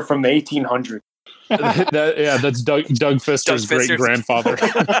picture from the 1800s. That's Doug Pfister's great grandfather.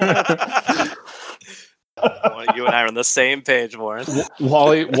 You and I are on the same page, Warren.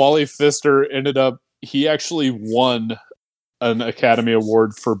 Wally Pfister he actually won an Academy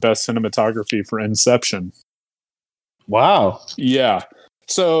Award for Best Cinematography for Inception. Wow. Yeah.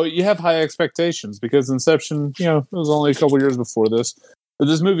 So you have high expectations because Inception, it was only a couple years before this. But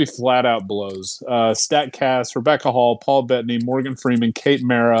this movie flat out blows. Stat cast: Rebecca Hall, Paul Bettany, Morgan Freeman, Kate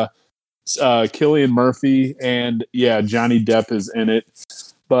Mara, Cillian Murphy, and Johnny Depp is in it.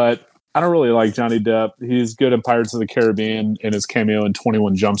 But I don't really like Johnny Depp. He's good in Pirates of the Caribbean in his cameo in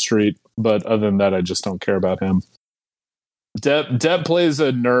 21 Jump Street. But other than that, I just don't care about him. Depp plays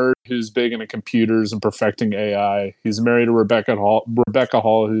a nerd who's big into computers and perfecting AI. He's married to Rebecca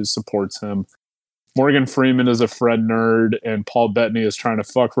Hall, who supports him. Morgan Freeman is a Fred nerd, and Paul Bettany is trying to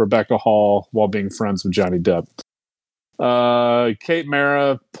fuck Rebecca Hall while being friends with Johnny Depp. Kate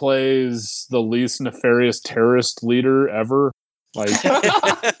Mara plays the least nefarious terrorist leader ever. Like,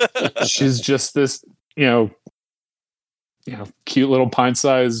 she's just this, cute little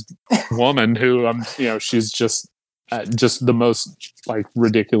pint-sized woman who, she's just the most like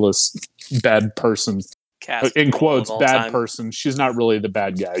ridiculous bad person. In quotes, bad person. She's not really the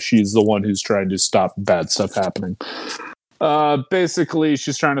bad guy. She's the one who's trying to stop bad stuff happening. Basically,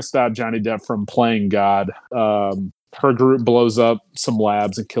 she's trying to stop Johnny Depp from playing God. Her group blows up some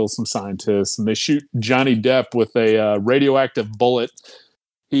labs and kills some scientists, and they shoot Johnny Depp with a radioactive bullet.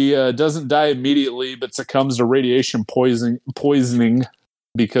 He doesn't die immediately, but succumbs to radiation poisoning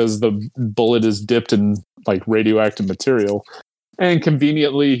because the bullet is dipped in like radioactive material. And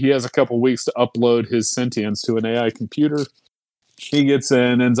conveniently, he has a couple weeks to upload his sentience to an AI computer. He gets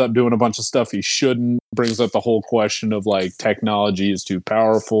in, ends up doing a bunch of stuff he shouldn't, brings up the whole question of like technology is too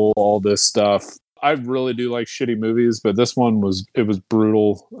powerful, all this stuff. I really do like shitty movies, but this one was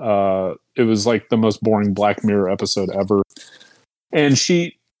brutal. It was like the most boring Black Mirror episode ever. And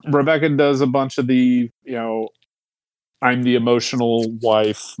Rebecca does a bunch of the, I'm the emotional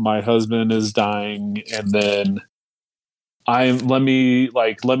wife, my husband is dying, and then I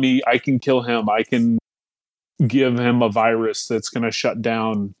can kill him. I can give him a virus that's going to shut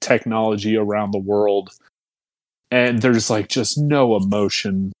down technology around the world. And there's like just no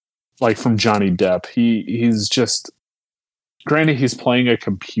emotion, like from Johnny Depp. He's just, granted, he's playing a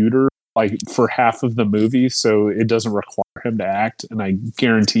computer like for half of the movie, so it doesn't require him to act. And I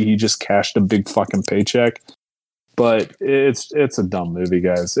guarantee he just cashed a big fucking paycheck. But it's a dumb movie,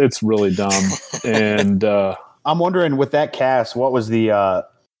 guys. It's really dumb. And I'm wondering, with that cast, what was the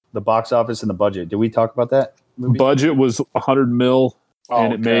box office and the budget? Did we talk about that movie? Budget was $100 million,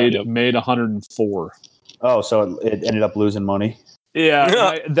 and it God. made 104. Oh, so it ended up losing money.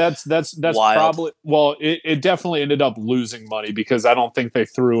 Yeah, that's Wild. probably, well, it definitely ended up losing money because I don't think they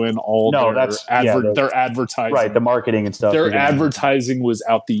threw in all their advertising. Right, the marketing and stuff. Their advertising was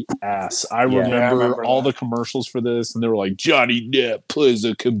out the ass. I remember all the commercials for this, and they were like, Johnny Depp plays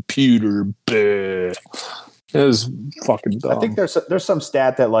a computer. Bleh. It was fucking dumb. I think there's some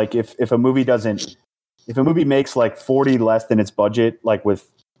stat that like if a movie makes like 40 less than its budget, like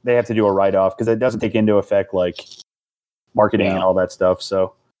they have to do a write-off because it doesn't take into effect like marketing and all that stuff.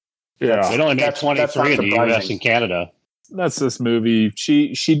 So yeah, it only made 23 in the US and Canada. That's this movie.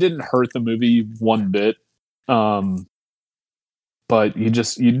 She didn't hurt the movie one bit. But you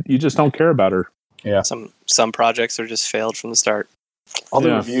just don't care about her. Yeah. Some projects are just failed from the start. All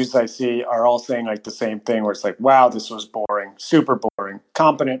the reviews I see are all saying like the same thing, where it's like, wow, this was boring, super boring,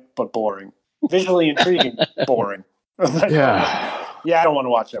 competent but boring, visually intriguing, boring. Yeah, I don't want to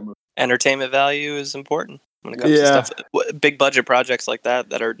watch that movie. Entertainment value is important when it comes to stuff, big budget projects like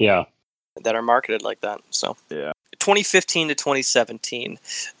that are marketed like that. So 2015 to 2017,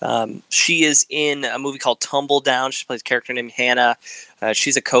 she is in a movie called Tumble Down. She plays a character named Hannah.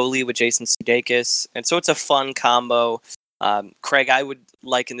 She's a co-lead with Jason Sudeikis, and so it's a fun combo. Craig, I would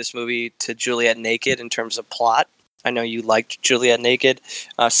liken this movie to Juliet Naked in terms of plot. I know you liked Juliet Naked.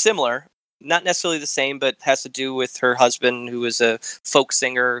 Similar, not necessarily the same, but has to do with her husband, who was a folk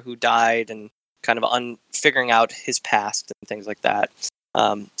singer who died, and kind of figuring out his past and things like that.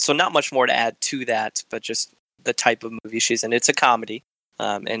 So not much more to add to that, but just the type of movie she's in. It's a comedy,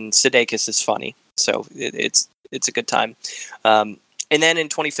 and Sudeikis is funny, so it's a good time. And then in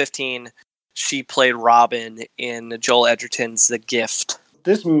 2015, she played Robin in Joel Edgerton's The Gift.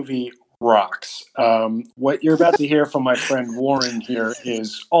 This movie rocks. What you're about to hear from my friend Warren here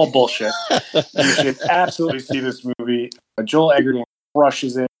is all bullshit. You should absolutely see this movie. Joel Edgerton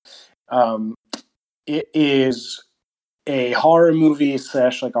crushes it. It is a horror movie /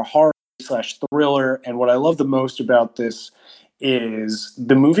 thriller, and what I love the most about this is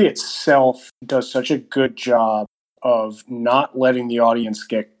the movie itself does such a good job of not letting the audience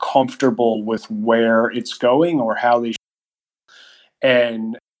get comfortable with where it's going or how they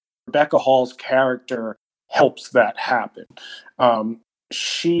and Rebecca Hall's character helps that happen.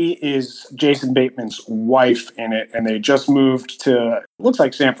 She is Jason Bateman's wife in it, and they just moved to, it looks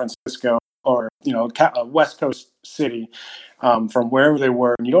like San Francisco or, West Coast city from wherever they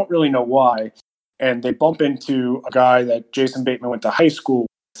were, and you don't really know why. And they bump into a guy that Jason Bateman went to high school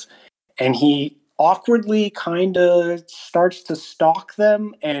with, and he awkwardly kind of starts to stalk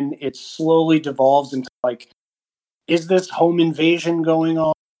them, and it slowly devolves into like, is this home invasion going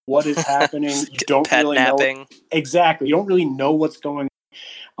on? What is happening? You don't Pet really napping. know. Exactly. You don't really know what's going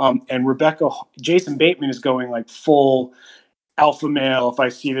on. And Jason Bateman is going like full alpha male. If I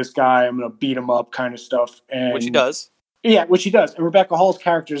see this guy, I'm going to beat him up kind of stuff. And Which he does. Yeah, which he does. And Rebecca Hall's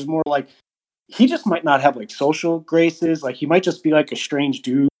character is more like, he just might not have like social graces. Like he might just be like a strange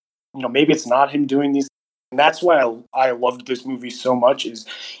dude. Maybe it's not him doing these. And that's why I loved this movie so much, is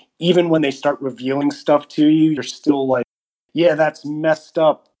even when they start revealing stuff to you, you're still like, yeah, that's messed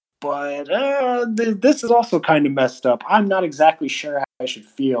up. But this is also kind of messed up. I'm not exactly sure how I should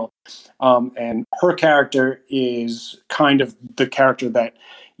feel. And her character is kind of the character that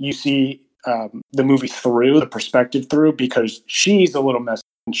you see the movie through, the perspective through, because she's a little messed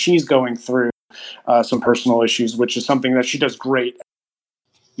up and she's going through some personal issues, which is something that she does great.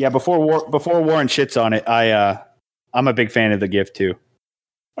 Yeah, before Warren shits on it, I'm a big fan of The Gift too.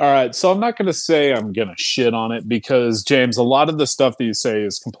 All right, so I'm not going to say I'm going to shit on it because James, a lot of the stuff that you say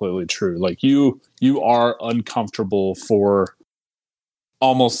is completely true. Like you are uncomfortable for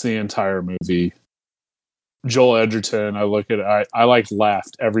almost the entire movie. Joel Edgerton, I like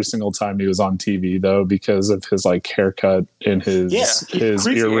laughed every single time he was on TV though because of his like haircut and his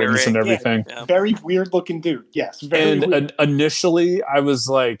creepy. earrings and everything. Yeah. Very weird looking dude. Yes, very weird. Initially, I was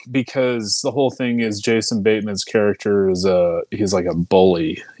like, because the whole thing is Jason Bateman's character he's like a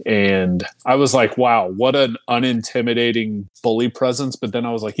bully, and I was like, wow, what an unintimidating bully presence. But then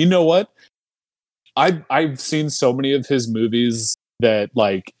I was like, you know what? I've seen so many of his movies that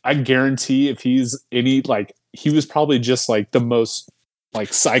like I guarantee if he's any like he was probably just like the most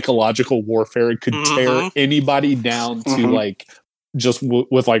like psychological warfare and could tear anybody down to like just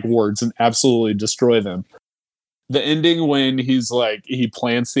with like words and absolutely destroy them. The ending when he's like he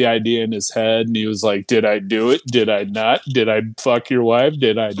plants the idea in his head and he was like, did I do it? Did I not? Did I fuck your wife?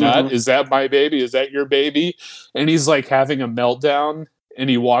 Did I not? Is that my baby? Is that your baby? And he's like having a meltdown and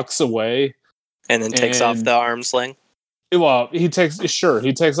he walks away and then takes off the arm sling. Well, he takes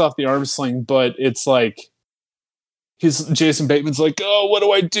off the arm sling, but it's like Jason Bateman's like, oh, what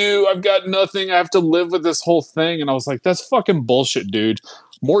do I do? I've got nothing. I have to live with this whole thing. And I was like, that's fucking bullshit, dude.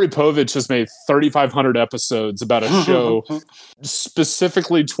 Maury Povich has made 3,500 episodes about a show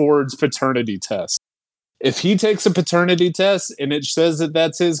specifically towards paternity tests. If he takes a paternity test and it says that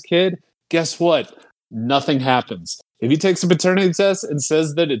that's his kid, guess what? Nothing happens. If he takes a paternity test and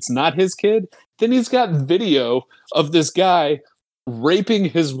says that it's not his kid, then he's got video of this guy raping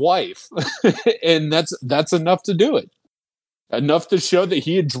his wife. And that's enough to do it. Enough to show that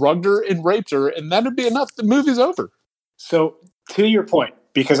he had drugged her and raped her, and that'd be enough. The movie's over. So to your point,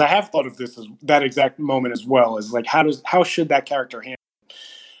 because I have thought of this as that exact moment as well, is like how should that character handle it?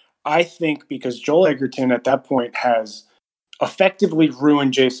 I think because Joel Edgerton at that point has effectively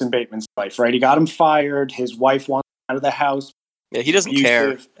ruined Jason Bateman's life, right? He got him fired. His wife wants him out of the house. Yeah, he doesn't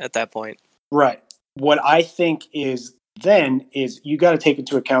care at that point. Right. What I think is you got to take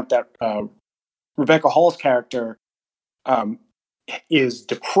into account that Rebecca Hall's character is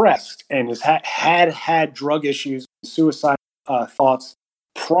depressed and has had drug issues, suicide thoughts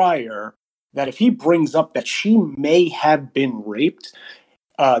prior, that if he brings up that she may have been raped,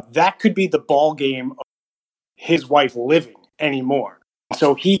 that could be the ball game of his wife living anymore.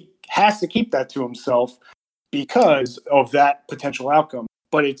 So he has to keep that to himself because of that potential outcome.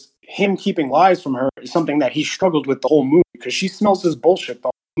 But it's him keeping lies from her is something that he struggled with the whole movie because she smells his bullshit the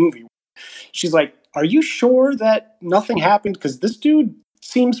whole movie. She's like, are you sure that nothing happened? Because this dude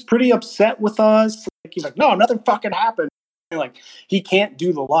seems pretty upset with us. He's like, no, nothing fucking happened. And like, he can't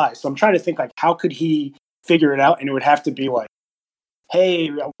do the lie. So I'm trying to think, like, how could he figure it out? And it would have to be like, hey,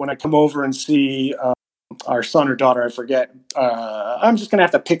 when I come over and see our son or daughter, I forget, I'm just going to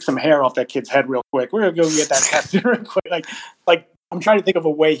have to pick some hair off that kid's head real quick. We're going to go get that tested real quick. Like, I'm trying to think of a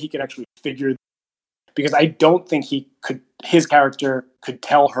way he could actually figure, because I don't think his character could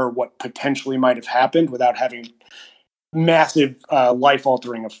tell her what potentially might have happened without having massive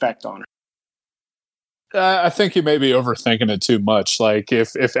life-altering effect on her. I think you may be overthinking it too much. Like,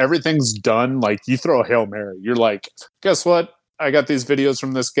 if everything's done, like, you throw a Hail Mary. You're like, guess what? I got these videos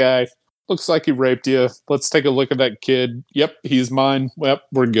from this guy. Looks like he raped you. Let's take a look at that kid. Yep, he's mine. Yep,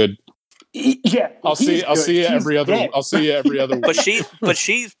 we're good. Yeah, I'll see you every other week. But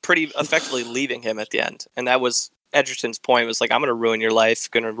she's pretty effectively leaving him at the end, and that was Edgerton's point. Was like, I'm going to ruin your life,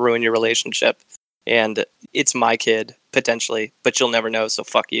 going to ruin your relationship, and it's my kid potentially, but you'll never know. So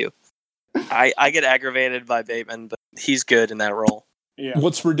fuck you. I get aggravated by Bateman, but he's good in that role. Yeah.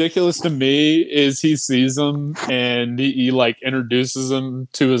 What's ridiculous to me is he sees him and he like introduces him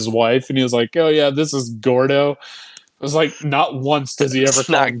to his wife, and he was like, "Oh yeah, this is Gordo." It was like, not once does he ever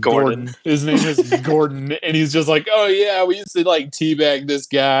call him Gordon. His name is Gordon, and he's just like, oh yeah, we used to like teabag this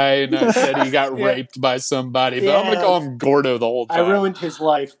guy, and I said he got raped by somebody, but I'm gonna call him Gordo the whole time. I ruined his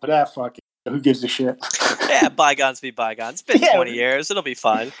life, but fuck it. Who gives a shit? Yeah, bygones be bygones. It's been 20 years. It'll be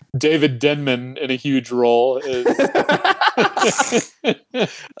fine. David Denman in a huge role.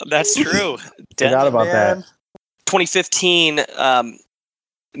 That's true. Forgot about that. 2015,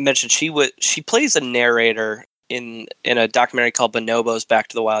 mentioned she plays a narrator in a documentary called Bonobos Back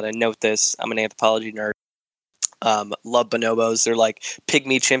to the Wild. And note this, I'm an anthropology nerd. Love bonobos. They're like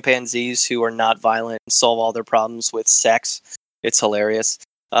pygmy chimpanzees who are not violent and solve all their problems with sex. It's hilarious.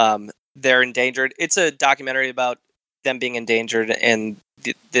 They're endangered. It's a documentary about them being endangered and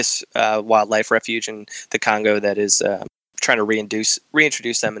this wildlife refuge in the Congo that is trying to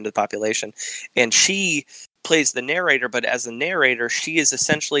reintroduce them into the population. And she plays the narrator, but as the narrator, she is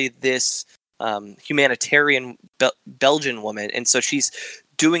essentially this humanitarian Belgian woman, and so she's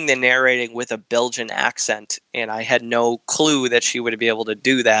doing the narrating with a Belgian accent, and I had no clue that she would be able to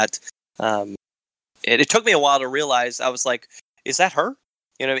do that. It took me a while to realize. I was like, is that her?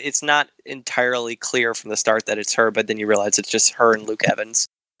 You know, it's not entirely clear from the start that it's her, but then you realize it's just her and Luke Evans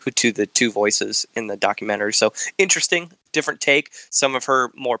who do the two voices in the documentary. So interesting, different take, some of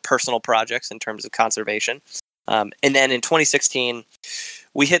her more personal projects in terms of conservation. And then in 2016,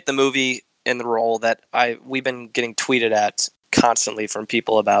 we hit the movie in the role that we've been getting tweeted at constantly from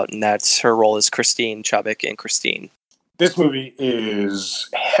people about, and that's her role as Christine Chubbuck in Christine. This movie is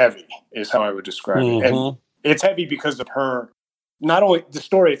heavy, is how I would describe it. And it's heavy because of her. Not only the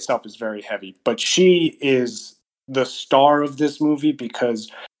story itself is very heavy, but she is the star of this movie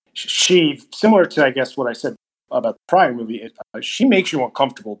because she, similar to, I guess, what I said about the prior movie, she makes you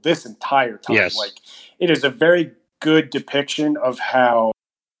uncomfortable this entire time. Yes. Like, it is a very good depiction of how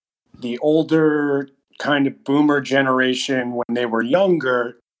the older kind of boomer generation, when they were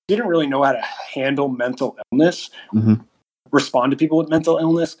younger, didn't really know how to handle mental illness, respond to people with mental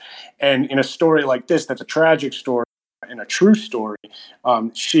illness. And in a story like this, that's a tragic story and a true story,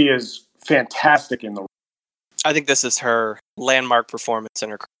 she is fantastic in the role. I think this is her landmark performance in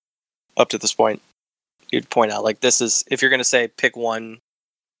her career up to this point. You'd point out, like, this is, if you're going to say pick one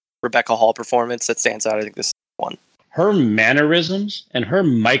Rebecca Hall performance that stands out, I think this is one. Her mannerisms and her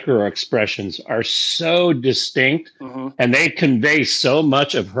micro expressions are so distinct, and they convey so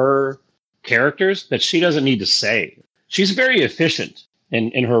much of her characters that she doesn't need to say. She's very efficient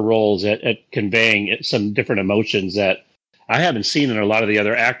in her roles at conveying some different emotions that I haven't seen in a lot of the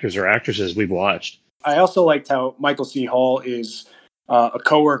other actors or actresses we've watched. I also liked how Michael C. Hall is a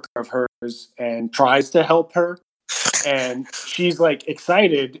coworker of hers and tries to help her. And she's like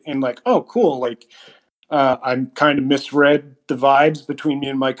excited and like, oh, cool. Like, I'm kind of misread the vibes between me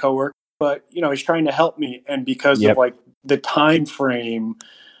and my coworker, but you know, he's trying to help me. And because of like the time frame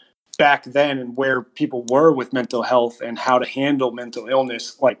back then and where people were with mental health and how to handle mental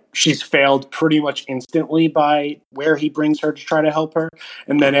illness, like she's failed pretty much instantly by where he brings her to try to help her.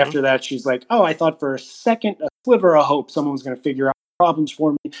 And then after that, she's like, oh, I thought for a second, a sliver of hope someone was going to figure out problems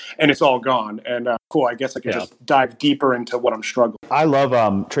for me, and it's all gone. And cool, I guess I can just dive deeper into what I'm struggling. I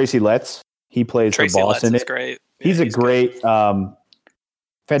love Tracy Letts. He plays Tracy the boss Letts in is it. great. He's a great,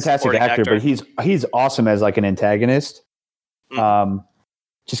 fantastic Supporting actor, actor. but he's awesome as like an antagonist.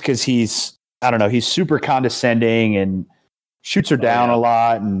 Just because he's, I don't know, he's super condescending and shoots her down a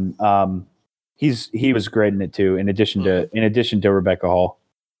lot, and he was great in it too. In addition to Rebecca Hall,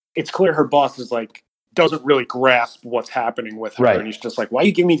 it's clear her boss is like doesn't really grasp what's happening with her, and he's just like, "Why are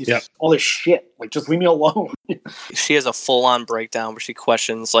you giving me this all this shit? Like, just leave me alone." She has a full-on breakdown where she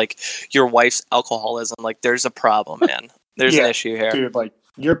questions like your wife's alcoholism. Like, there's a problem, man. There's an issue here, dude. Like,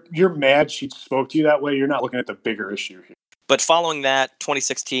 you're mad she spoke to you that way. You're not looking at the bigger issue here. But following that,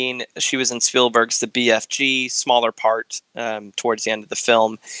 2016, she was in Spielberg's The BFG, smaller part towards the end of the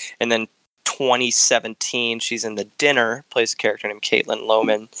film. And then 2017, she's in The Dinner, plays a character named Caitlin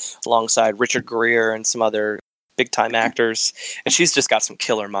Lohman, alongside Richard Gere and some other big-time actors. And she's just got some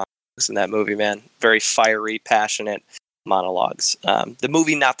killer monologues in that movie, man. Very fiery, passionate monologues. The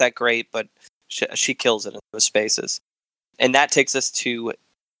movie, not that great, but she kills it in those spaces. And that takes us to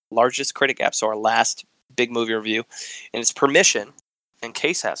largest critic gap, so our last big movie review, and it's Permission, and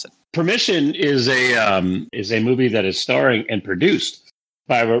Case has it. Permission is a movie that is starring and produced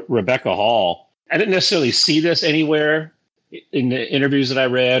by Rebecca Hall. I didn't necessarily see this anywhere in the interviews that I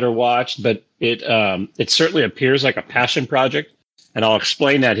read or watched, but it certainly appears like a passion project, and I'll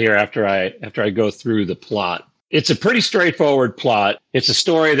explain that here after I go through the plot. It's a pretty straightforward plot. It's a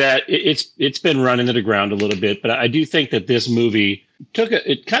story that it's been run into the ground a little bit, but I do think that this movie took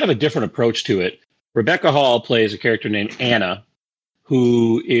kind of a different approach to it. Rebecca Hall plays a character named Anna,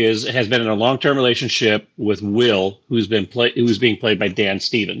 who has been in a long-term relationship with Will, who's being played by Dan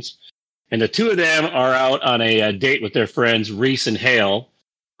Stevens. And the two of them are out on a date with their friends Reese and Hale,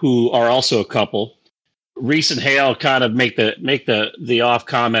 who are also a couple. Reese and Hale kind of make the off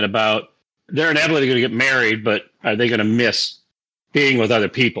comment about they're inevitably going to get married, but are they going to miss being with other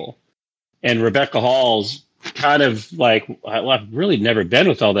people? And Rebecca Hall's kind of like, well, I've really never been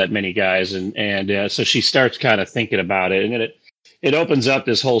with all that many guys, and so she starts kind of thinking about it, and then it opens up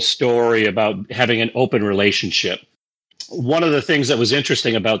this whole story about having an open relationship. One of the things that was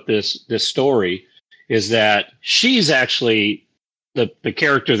interesting about this story is that she's actually the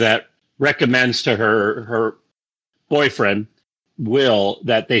character that recommends to her boyfriend Will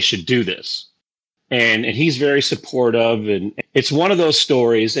that they should do this, and he's very supportive, and it's one of those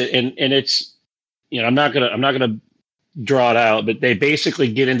stories, and it's, you know, I'm not gonna draw it out, but they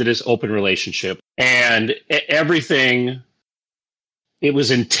basically get into this open relationship, and everything it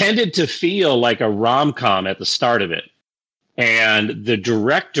was intended to feel like a rom-com at the start of it. And the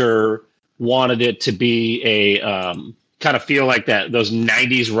director wanted it to be a kind of feel like those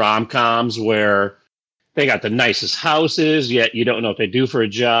 90s rom-coms where they got the nicest houses, yet you don't know what they do for a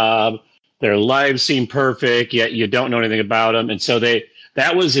job. Their lives seem perfect, yet you don't know anything about them. And so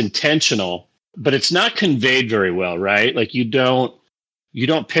that was intentional, but it's not conveyed very well, right? Like you don't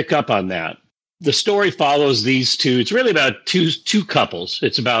pick up on that. The story follows these two. It's really about two couples.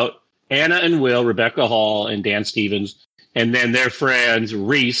 It's about Anna and Will, Rebecca Hall and Dan Stevens, and then their friends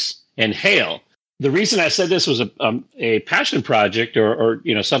Reese and Hale. The reason I said this was a passion project or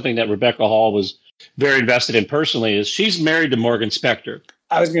something that Rebecca Hall was very invested in personally is she's married to Morgan Spector.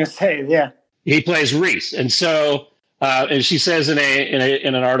 I was going to say, yeah. He plays Reese. And so, and she says in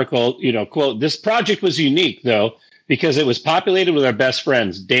an article, quote, "This project was unique, though, because it was populated with our best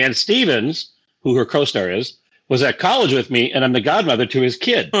friends. Dan Stevens, who her co-star is, was at college with me, and I'm the godmother to his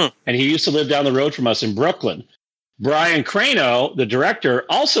kid. And he used to live down the road from us in Brooklyn. Brian Crano, the director,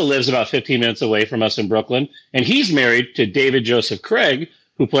 also lives about 15 minutes away from us in Brooklyn, and he's married to David Joseph Craig,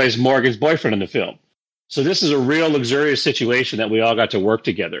 who plays Morgan's boyfriend in the film. So this is a real luxurious situation that we all got to work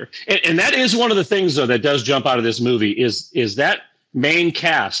together. And that is one of the things, though, that does jump out of this movie is that main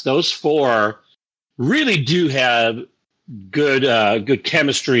cast. Those four really do have good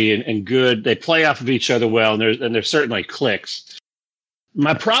chemistry and good. They play off of each other well, and there's certainly clicks.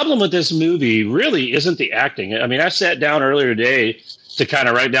 My problem with this movie really isn't the acting. I mean, I sat down earlier today to kind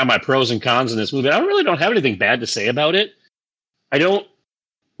of write down my pros and cons in this movie. I really don't have anything bad to say about it.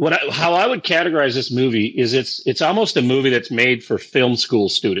 How I would categorize this movie is it's almost a movie that's made for film school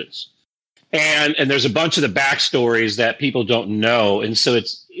students. And there's a bunch of the backstories that people don't know. And so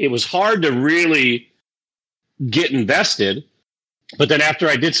it was hard to really get invested. But then after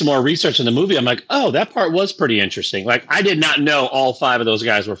I did some more research in the movie, I'm like, oh, that part was pretty interesting. Like, I did not know all five of those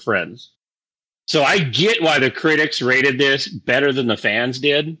guys were friends. So I get why the critics rated this better than the fans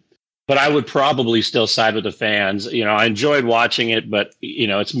did. But I would probably still side with the fans. I enjoyed watching it, but,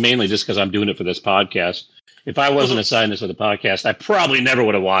 it's mainly just because I'm doing it for this podcast. If I wasn't assigning this for the podcast, I probably never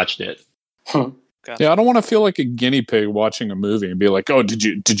would have watched it. Yeah, I don't want to feel like a guinea pig watching a movie and be like, "Oh, did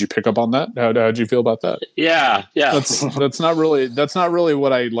you pick up on that? How'd you feel about that?" Yeah. That's not really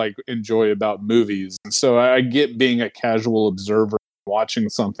what I like enjoy about movies. And so I get being a casual observer watching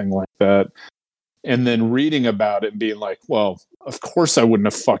something like that, and then reading about it and being like, "Well, of course I wouldn't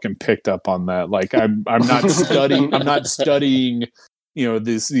have fucking picked up on that." Like I'm not studying. I'm not studying.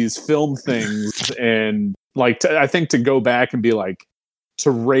 These film things, and like I think to go back and be like, to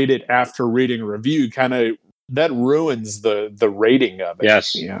rate it after reading a review kind of that ruins the rating of it.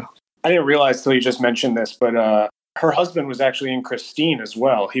 Yes. Yeah. I didn't realize till you just mentioned this, but her husband was actually in Christine as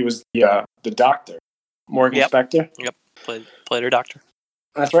well. He was the doctor, Morgan Spector. Yep. Played her doctor.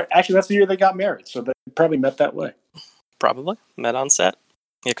 That's right. Actually, that's the year they got married, so they probably met that way. Probably met on set.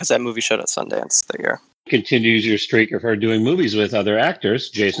 Yeah, because that movie showed at Sundance that year. Continues your streak of her doing movies with other actors.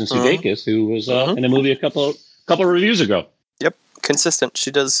 Jason Sudeikis, who was in a movie a couple reviews ago. Yep. Consistent.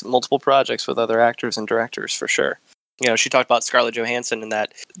 She does multiple projects with other actors and directors for sure. She talked about Scarlett Johansson and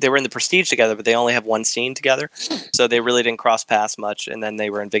that they were in The Prestige together, but they only have one scene together. So they really didn't cross paths much. And then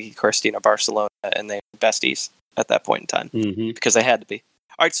they were in Vicky Cristina Barcelona and they were besties at that point in time because they had to be.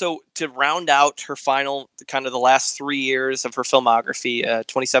 All right. So to round out her final, kind of the last 3 years of her filmography,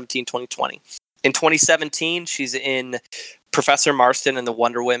 2017, 2020. In 2017, she's in Professor Marston and the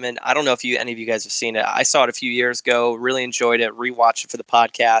Wonder Women. I don't know if any of you guys have seen it. I saw it a few years ago, really enjoyed it, rewatched it for the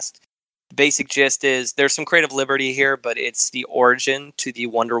podcast. The basic gist is there's some creative liberty here, but it's the origin to the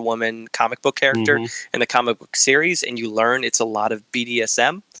Wonder Woman comic book character in the comic book series, and you learn it's a lot of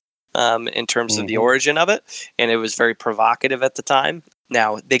BDSM in terms of the origin of it, and it was very provocative at the time.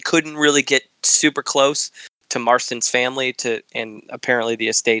 Now, they couldn't really get super close to Marston's family, and apparently the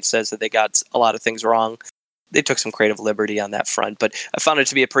estate says that they got a lot of things wrong. They took some creative liberty on that front, but I found it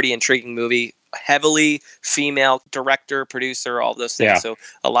to be a pretty intriguing movie. Heavily female director, producer, all those things. Yeah. So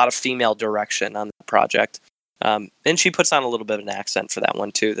a lot of female direction on the project. And she puts on a little bit of an accent for that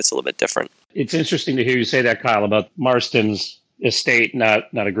one too. That's a little bit different. It's interesting to hear you say that, Kyle, about Marston's estate not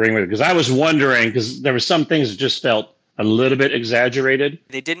agreeing with it. Because I was wondering, because there were some things that just felt a little bit exaggerated.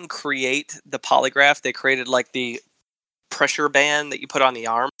 They didn't create the polygraph. They created like the pressure band that you put on the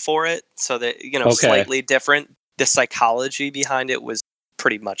arm for it, so that slightly different. The psychology behind it was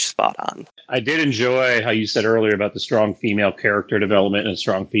pretty much spot on. I did enjoy how you said earlier about the strong female character development and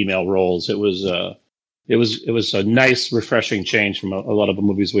strong female roles. It was a nice, refreshing change from a lot of the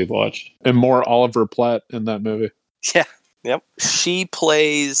movies we've watched. And more Oliver Platt in that movie. Yeah, yep. She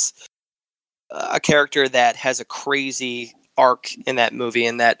plays a character that has a crazy arc in that movie,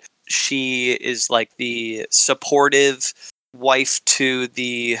 in that she is like the supportive wife to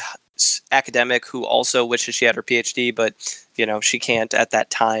the academic who also wishes she had her PhD, but she can't at that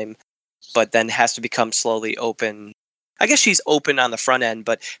time, but then has to become slowly open. I guess she's open on the front end,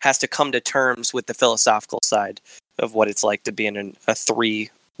 but has to come to terms with the philosophical side of what it's like to be in a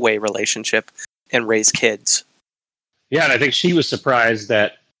three-way relationship and raise kids. Yeah, and I think she was surprised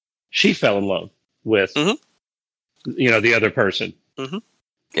that she fell in love with, the other person. Mm-hmm.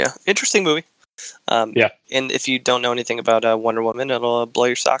 Yeah, interesting movie. Yeah. And if you don't know anything about Wonder Woman, it'll blow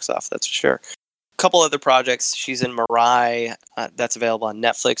your socks off, that's for sure. A couple other projects. She's in Mirai. That's available on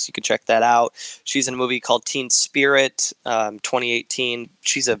Netflix. You can check that out. She's in a movie called Teen Spirit, 2018.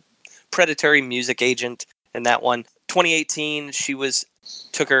 She's a predatory music agent in that one. 2018, she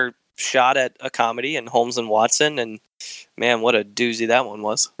took her shot at a comedy in Holmes and Watson, and man, what a doozy that one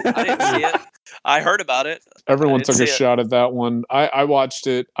was. I didn't see it. I heard about it. Everyone took a shot at that one. I watched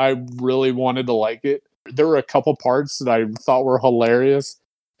it. I really wanted to like it. There were a couple parts that I thought were hilarious,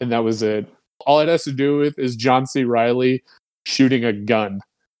 and that was it. All it has to do with is John C. Reilly shooting a gun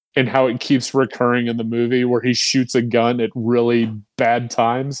and how it keeps recurring in the movie where he shoots a gun at really bad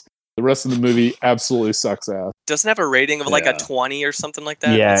times. The rest of the movie absolutely sucks ass. Doesn't have a rating of like a 20 or something like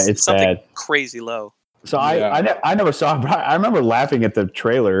that. Yeah, it's something bad. Crazy low. So I never saw it, but I remember laughing at the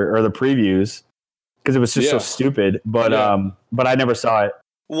trailer or the previews because it was just so stupid. But I never saw it.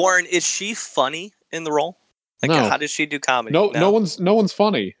 Warren, is she funny in the role? Like, no. How does she do comedy? No one's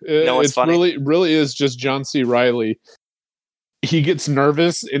funny. No one's funny. Really is just John C. Reilly. He gets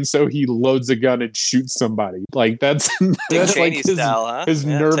nervous, and so he loads a gun and shoots somebody. Like that's like his style, huh? His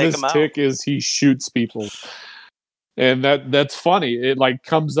nervous tick is he shoots people, and that's funny. It like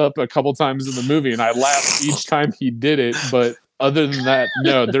comes up a couple times in the movie, and I laughed each time he did it. But other than that,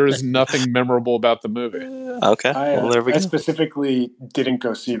 no, there is nothing memorable about the movie. Okay, there we go. I specifically didn't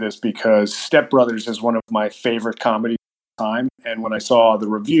go see this because Step Brothers is one of my favorite comedies of all time, and when I saw the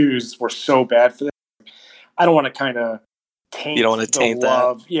reviews were so bad for this, I don't want to kind of taint. You don't want to taint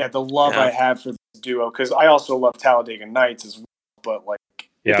love. that. Yeah, the love I have for this duo, because I also love Talladega Nights as well. But like,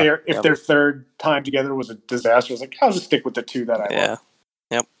 if their third time together was a disaster, I was like, I'll just stick with the two that I love.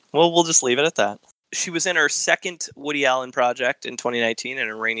 Yep. Well, we'll just leave it at that. She was in her second Woody Allen project in 2019 in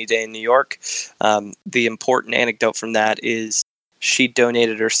A Rainy Day in New York. The important anecdote from that is she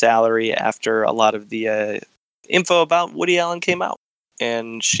donated her salary after a lot of the info about Woody Allen came out.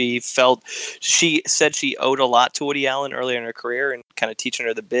 And she said she owed a lot to Woody Allen earlier in her career and kind of teaching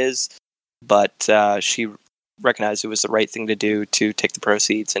her the biz. But she recognized it was the right thing to do to take the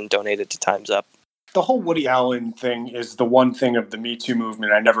proceeds and donate it to Time's Up. The whole Woody Allen thing is the one thing of the Me Too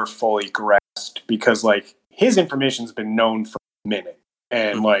movement I never fully grasped, because like his information's been known for a minute.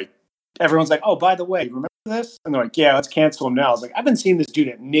 And like everyone's like, oh, by the way, remember this? And they're like, yeah, let's cancel him now. I was like, I've been seeing this dude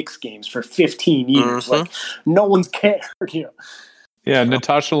at Knicks games for 15 years. Like, no one's cared. Yeah,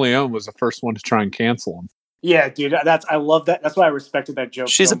 Natasha Lyonne was the first one to try and cancel him. Yeah, dude, I love that. That's why I respected that joke.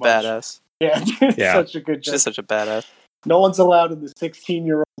 She's so a much. badass. Yeah, such a good joke. She's such a badass. No one's allowed in the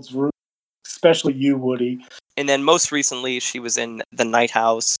 16-year-old's room, especially you, Woody. And then most recently, she was in The Night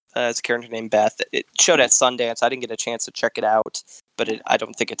House as a character named Beth. It showed at Sundance. I didn't get a chance to check it out, but I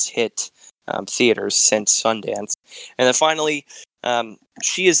don't think it's hit theaters since Sundance. And then finally,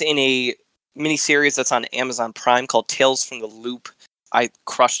 she is in a miniseries that's on Amazon Prime called Tales from the Loop. I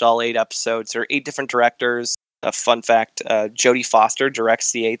crushed all 8 episodes. There are 8 different directors. A fun fact, Jodie Foster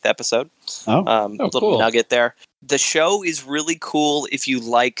directs the 8th episode. Little cool. nugget there. The show is really cool if you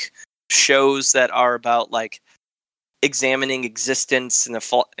like shows that are about like examining existence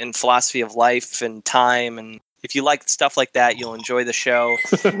and philosophy of life and time, and if you like stuff like that, you'll enjoy the show.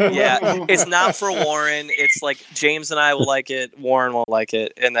 Yeah, it's not for Warren. It's like James and I will like it, Warren won't like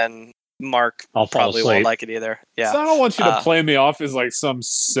it, and then Mark probably won't like it either. Yeah, so I don't want you to play me off as like some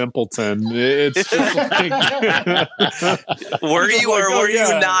simpleton. It's just like were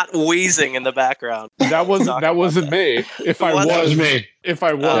you not wheezing in the background? That wasn't me. If I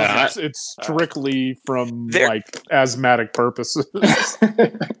was, it's strictly from like asthmatic purposes.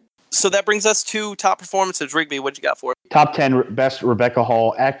 So that brings us to top performances. Rigby, what you got for it? Top 10 best Rebecca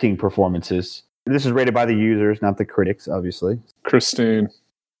Hall acting performances. This is rated by the users, not the critics, obviously.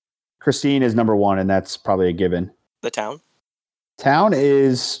 Christine is number 1, and that's probably a given. The Town? Town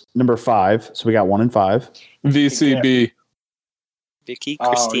is number 5, so we got 1 and 5. VCB. Vicky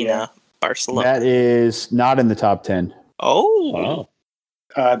Cristina, Barcelona. That is not in the top 10. Oh.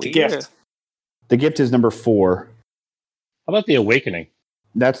 The Gift. The Gift is number 4. How about The Awakening?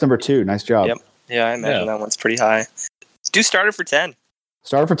 That's number 2. Nice job. Yep. Yeah, I imagine that one's pretty high. Do Starter for 10.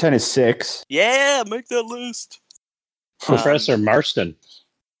 Starter for 10 is 6. Yeah, make that list. Professor Marston.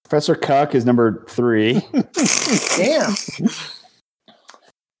 Professor Cuck is number 3. Damn.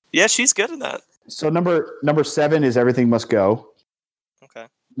 Yeah, she's good at that. So number 7 is Everything Must Go. Okay.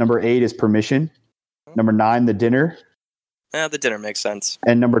 Number 8 is Permission. Number 9, The Dinner. Yeah, The Dinner makes sense.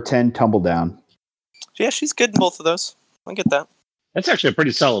 And number 10, Tumble Down. Yeah, she's good in both of those. I get that. That's actually a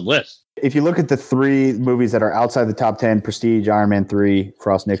pretty solid list. If you look at the 3 movies that are outside the top 10, Prestige, Iron Man 3,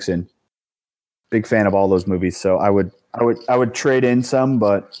 Frost Nixon, big fan of all those movies. So I would trade in some,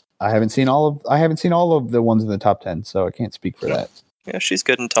 but I haven't seen all of the ones in the top 10, so I can't speak for that. Yeah, she's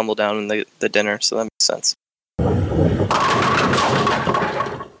good in Tumble Down and the Dinner, so that makes sense.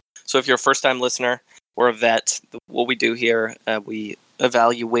 So if you're a first-time listener or a vet, what we do here, we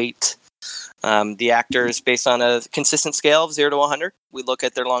evaluate the actors based on a consistent scale of 0 to 100. We look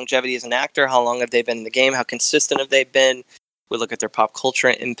at their longevity as an actor, how long have they been in the game, how consistent have they been. We look at their pop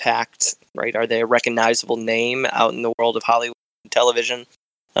culture impact, right? Are they a recognizable name out in the world of Hollywood and television?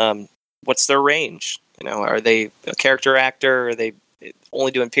 What's their range? Are they a character actor? Are they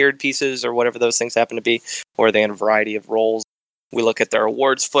only doing period pieces or whatever those things happen to be? Or are they in a variety of roles? We look at their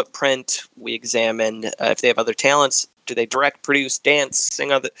awards footprint. We examine if they have other talents. Do they direct, produce, dance,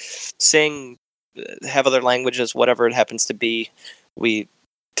 sing, have other languages, whatever it happens to be. We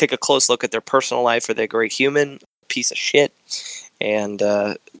take a close look at their personal life. Are they a great human? Piece of shit? And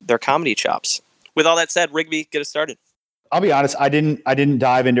their comedy chops. With all that said, Rigby, get us started. I'll be honest, I didn't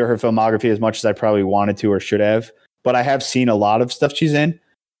dive into her filmography as much as I probably wanted to or should have, but I have seen a lot of stuff she's in.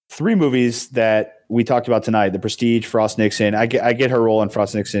 3 movies that we talked about tonight: The Prestige, Frost Nixon. I get her role in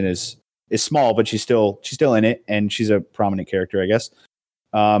Frost Nixon is small, but she's still in it, and she's a prominent character, I guess.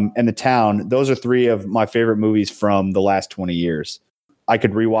 And The Town. Those are 3 of my favorite movies from the last 20 years. I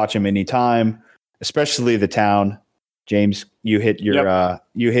could rewatch them anytime, especially The Town. James, you hit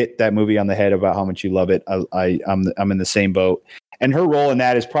you hit that movie on the head about how much you love it. I'm in the same boat, and her role in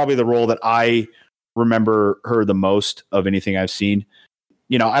that is probably the role that I remember her the most of anything I've seen.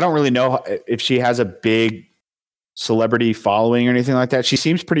 I don't really know if she has a big celebrity following or anything like that. She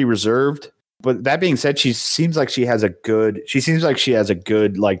seems pretty reserved, but that being said, she seems like she has a good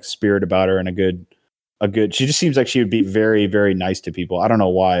like spirit about her, and she just seems like she would be very, very nice to people. I don't know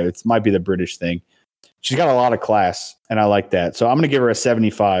why. It might be the British thing. She's got a lot of class, and I like that. So I'm going to give her a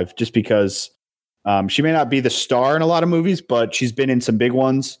 75 just because she may not be the star in a lot of movies, but she's been in some big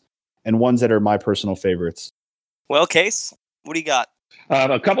ones and ones that are my personal favorites. Well, Case, what do you got?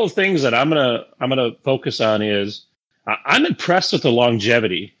 A couple of things that I'm gonna focus on is I'm impressed with the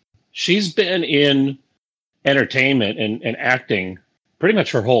longevity. She's been in entertainment and acting pretty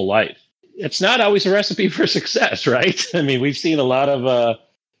much her whole life. It's not always a recipe for success, right? I mean, we've seen a lot of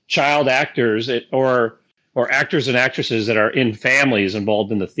child actors or actors and actresses that are in families involved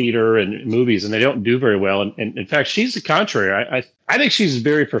in the theater and movies, and they don't do very well. And in fact, she's the contrary. I think she's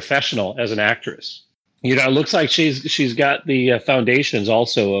very professional as an actress. It looks like she's got the foundations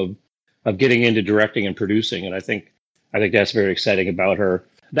also of getting into directing and producing, and I think that's very exciting about her.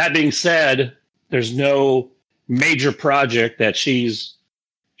 That being said, there's no major project that she's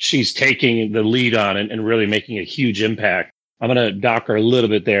taking the lead on and really making a huge impact. I'm going to dock her a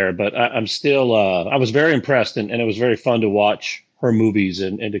little bit there, but I'm still I was very impressed, and it was very fun to watch her movies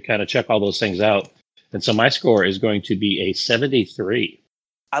and to kind of check all those things out. And so my score is going to be a 73.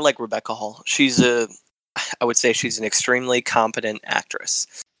 I like Rebecca Hall. I would say she's an extremely competent actress.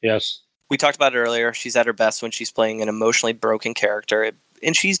 Yes. We talked about it earlier. She's at her best when she's playing an emotionally broken character.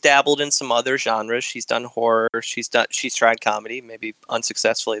 And she's dabbled in some other genres. She's done horror. She's tried comedy, maybe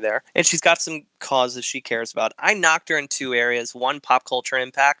unsuccessfully there. And she's got some causes she cares about. I knocked her in 2 areas. One, pop culture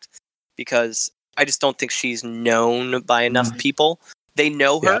impact, because I just don't think she's known by enough people. They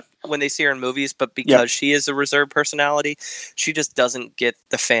know her when they see her in movies, but because she is a reserved personality, she just doesn't get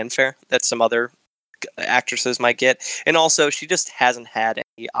the fanfare that some other actresses might get. And also, she just hasn't had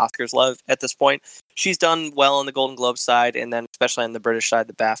any Oscars love at this point. She's done well on the Golden Globe side, and then especially on the British side,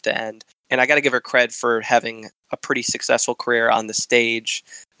 the BAFTA end. And I got to give her credit for having a pretty successful career on the stage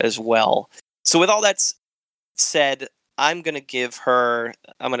as well. So with all that said, I'm going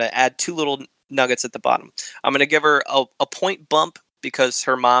to add 2 little nuggets at the bottom. I'm going to give her a point bump because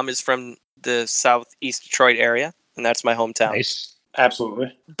her mom is from the Southeast Detroit area, and that's my hometown. Nice. Absolutely.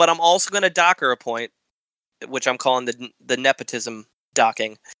 But I'm also going to dock her a point, which I'm calling the nepotism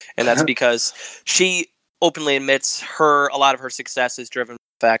docking. And that's because she openly admits a lot of her success is driven by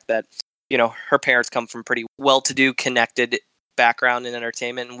the fact that, her parents come from pretty well-to-do, connected background in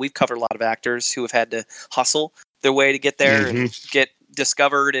entertainment. And we've covered a lot of actors who have had to hustle their way to get there and get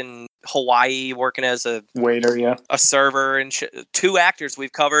discovered in Hawaii working as a Waiter, yeah. server, and 2 actors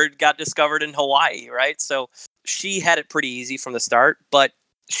we've covered got discovered in Hawaii, right? So she had it pretty easy from the start, but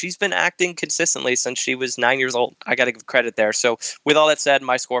she's been acting consistently since she was 9 years old. I got to give credit there. So with all that said,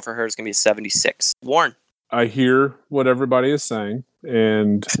 my score for her is going to be a 76. Warren. I hear what everybody is saying,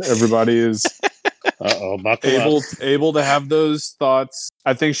 and everybody is able to have those thoughts.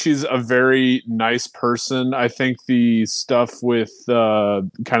 I think she's a very nice person. I think the stuff with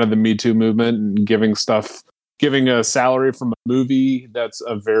kind of the Me Too movement and giving a salary from a movie, that's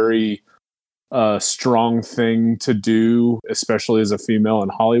a very strong thing to do, especially as a female in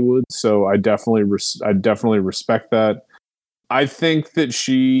Hollywood. So I definitely respect that. I think that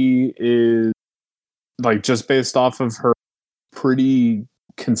she is, like, just based off of her pretty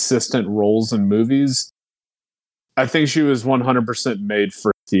consistent roles in movies, I think she was 100% made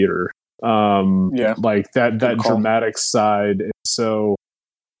for theater. Like that dramatic side. And so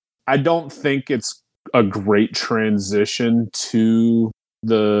I don't think it's a great transition to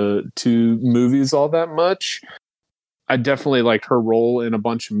movies all that much. I definitely like her role in a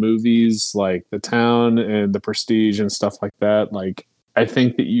bunch of movies like The Town and The Prestige and stuff like that. Like, I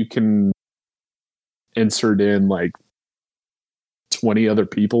think that you can insert in like 20 other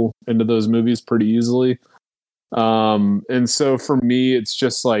people into those movies pretty easily. And so for me, it's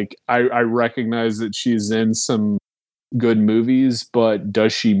just like, I recognize that she's in some good movies, but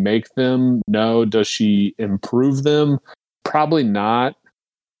does she make them? No. Does she improve them? Probably not.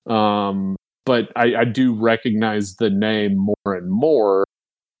 But I do recognize the name more and more,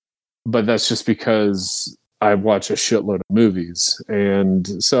 but that's just because I watch a shitload of movies.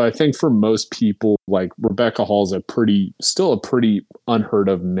 And so I think for most people, like, Rebecca Hall's still a pretty unheard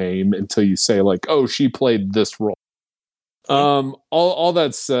of name until you say, like, oh, she played this role. All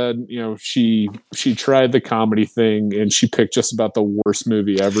that said, you know, she tried the comedy thing and she picked just about the worst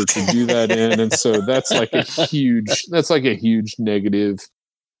movie ever to do that in. And so that's like a huge negative.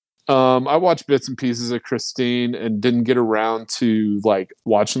 I watched bits and pieces of Christine and didn't get around to like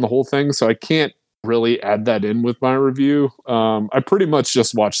watching the whole thing. So I can't really add that in with my review. I pretty much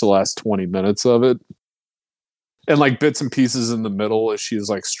just watched the last 20 minutes of it and like bits and pieces in the middle as she's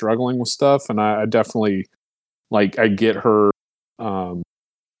like struggling with stuff. And I definitely, like, I get her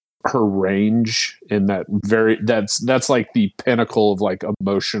range in that that's like the pinnacle of like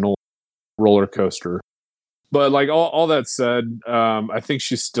emotional roller coaster. But like all that said, I think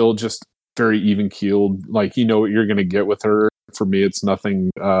she's still just very even keeled. Like, you know what you're going to get with her. For me, it's nothing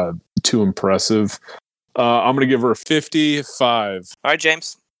too impressive. I'm going to give her a 55. All right,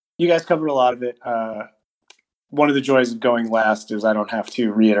 James. You guys covered a lot of it. One of the joys of going last is I don't have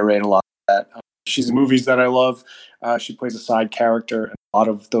to reiterate a lot of that. She's in movies that I love. She plays a side character in a lot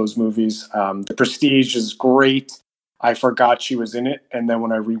of those movies. The Prestige is great. I forgot she was in it. And then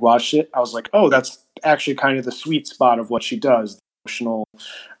when I rewatched it, I was like, oh, that's actually kind of the sweet spot of what she does. The emotional,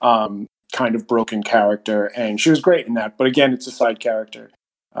 kind of broken character. And she was great in that. But again, it's a side character.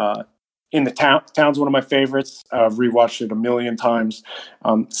 In The Town's one of my favorites. I've rewatched it a million times.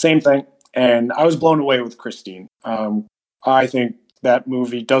 Same thing. And I was blown away with Christine. I think that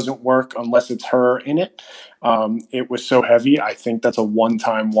movie doesn't work unless it's her in it. It was so heavy. I think that's a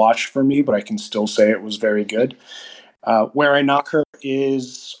one-time watch for me, but I can still say it was very good. Where I knock her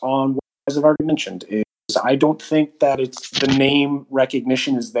is on what you guys have already mentioned. I don't think that it's the name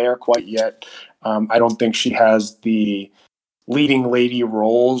recognition is there quite yet. I don't think she has the leading lady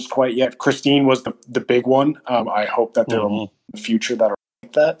roles quite yet. Christine was the big one. I hope that there are in the future that are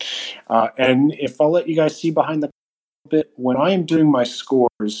like that. And if I'll let you guys see behind the bit, when I am doing my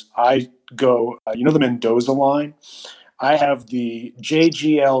scores, I go, the Mendoza line. I have the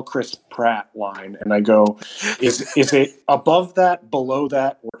JGL Chris Pratt line, and I go, is it above that, below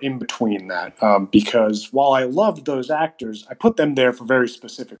that, or in between that? Because while I love those actors, I put them there for very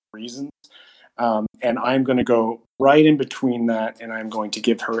specific reasons. And I'm going to go right in between that, and I'm going to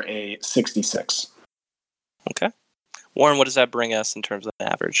give her a 66. Okay. Warren, what does that bring us in terms of an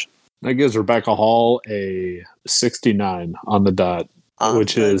average? That gives Rebecca Hall a 69 on the dot,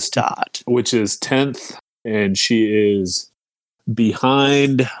 which is 10th. And she is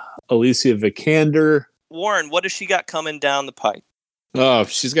behind Alicia Vikander. Warren, what does she got coming down the pipe? Oh,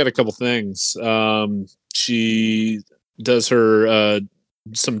 she's got a couple things. She does her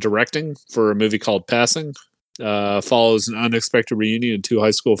some directing for a movie called Passing. Follows an unexpected reunion of 2 high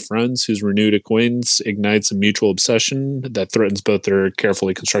school friends whose renewed acquaintance ignites a mutual obsession that threatens both their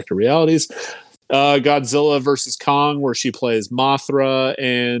carefully constructed realities. Godzilla vs. Kong, where she plays Mothra,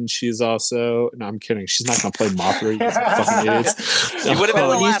 and she's also... No, I'm kidding. She's not going to play Mothra. You fucking idiots. You would have been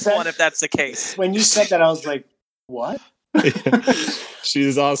the last one if that's the case. When you said that, I was like, what?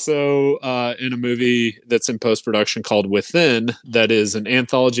 She's also in a movie that's in post-production called Within, that is an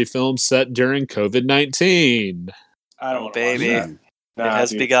anthology film set during COVID-19. I don't want baby. to watch that. Nah, It has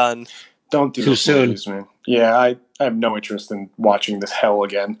dude. begun. Don't do Too those soon. movies, man. Yeah, I have no interest in watching this hell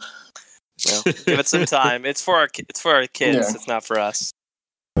again. Well, give it some time. It's for our kids. Yeah. It's not for us.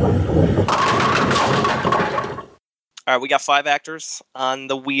 All right, we got 5 actors on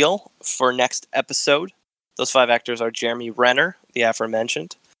the wheel for next episode. Those 5 actors are Jeremy Renner, the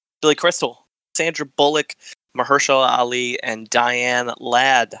aforementioned, Billy Crystal, Sandra Bullock, Mahershala Ali, and Diane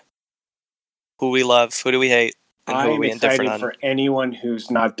Ladd. Who we love, who do we hate, and who are I'm we excited indifferent on? for anyone who's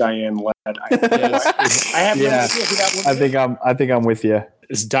not Diane Ladd. I have no Yeah. idea who that one I think I'm with you.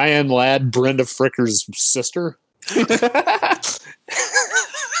 Is Diane Ladd Brenda Fricker's sister?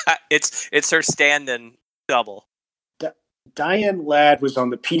 It's her stand-in double. Diane Ladd was on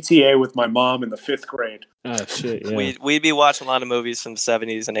the PTA with my mom in the 5th grade. Oh, shit, yeah. We'd be watching a lot of movies from the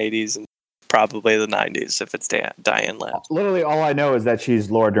 70s and 80s and probably the 90s if it's Diane Ladd. Literally, all I know is that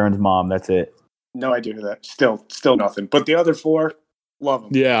she's Laura Dern's mom. That's it. No idea who that. Still nothing. But the other 4, love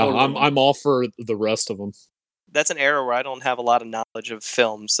them. Yeah, I'm all for the rest of them. That's an era where I don't have a lot of knowledge of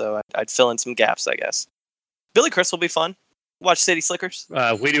film, so I'd fill in some gaps, I guess. Billy Crystal will be fun. Watch City Slickers.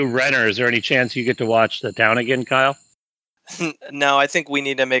 If we do Renner, is there any chance you get to watch The Town again, Kyle? No, I think we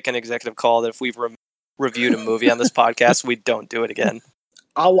need to make an executive call that if we've reviewed a movie on this podcast, we don't do it again.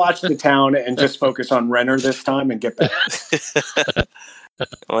 I'll watch The Town and just focus on Renner this time and get back.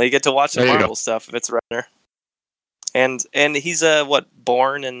 Well, you get to watch the There you Marvel stuff if it's Renner. And he's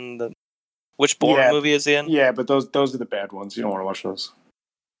Bourne in the which Bourne movie is he in? Yeah, but those are the bad ones. You don't want to watch those.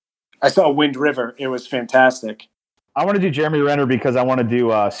 I saw Wind River. It was fantastic. I want to do Jeremy Renner because I want to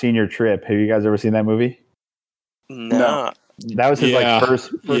do Senior Trip. Have you guys ever seen that movie? No. That was his Yeah.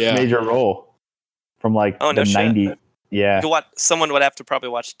 first major role from the no shit. 90s. Yeah. Someone would have to probably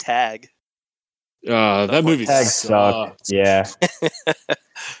watch Tag. That movie Tag sucked. sucked. Yeah.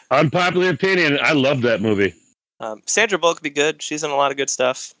 Unpopular opinion, I love that movie. Sandra Bullock would be good. She's in a lot of good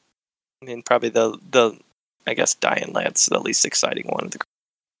stuff. I mean, probably the I guess Diane Ladd's the least exciting one.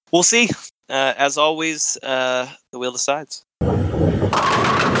 We'll see. As always, the wheel decides.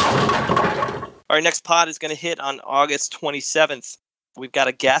 Our next pod is going to hit on August 27th. We've got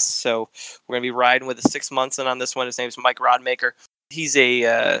a guest, so we're going to be riding with a 6 months in on this one. His name is Mike Rodmaker. He's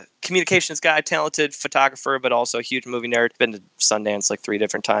a communications guy, talented photographer, but also a huge movie nerd. Been to Sundance like 3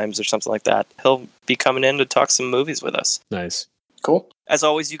 different times or something like that. He'll be coming in to talk some movies with us. Nice. Cool. As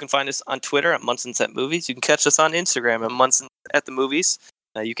always, you can find us on Twitter at Munson's at Movies. You can catch us on Instagram at Munson's at the Movies.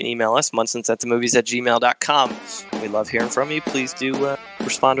 You can email us, munsonsatthemovies@gmail.com. We love hearing from you. Please do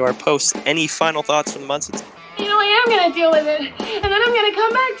respond to our posts. Any final thoughts from the Munsons? You know, I am going to deal with it. And then I'm going to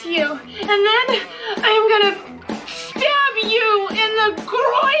come back to you. And then I am going to stab you in the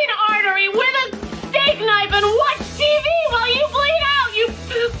groin artery with a steak knife and watch TV while you bleed out, you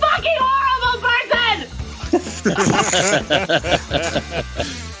fucking horrible person!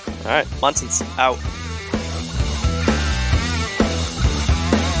 All right, Munson's out.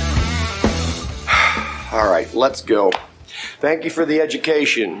 All right, let's go. Thank you for the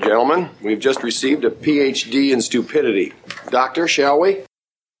education, gentlemen. We've just received a PhD in stupidity. Doctor, shall we?